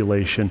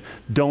tribulation.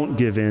 Don't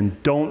give in.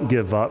 Don't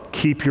give up.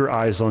 Keep your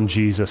eyes on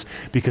Jesus.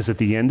 Because at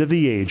the end of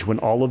the age, when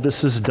all of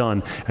this is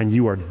done and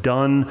you are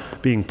done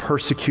being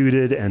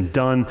persecuted and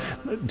done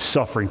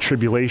suffering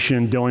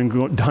tribulation,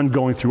 done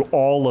going through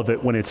all of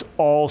it, when it's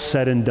all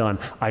said and done,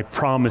 I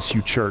promise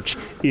you, church,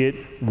 it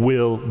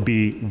will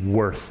be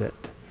worth it.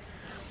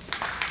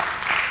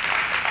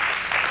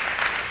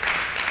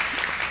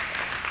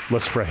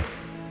 Let's pray.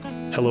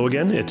 Hello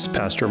again, it's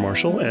Pastor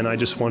Marshall, and I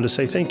just wanted to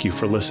say thank you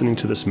for listening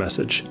to this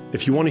message.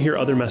 If you want to hear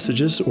other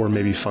messages or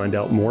maybe find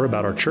out more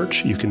about our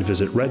church, you can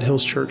visit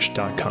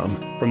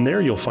redhillschurch.com. From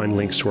there, you'll find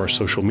links to our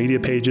social media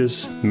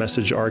pages,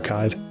 message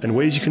archive, and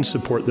ways you can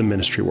support the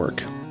ministry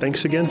work.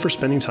 Thanks again for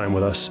spending time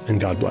with us, and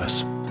God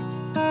bless.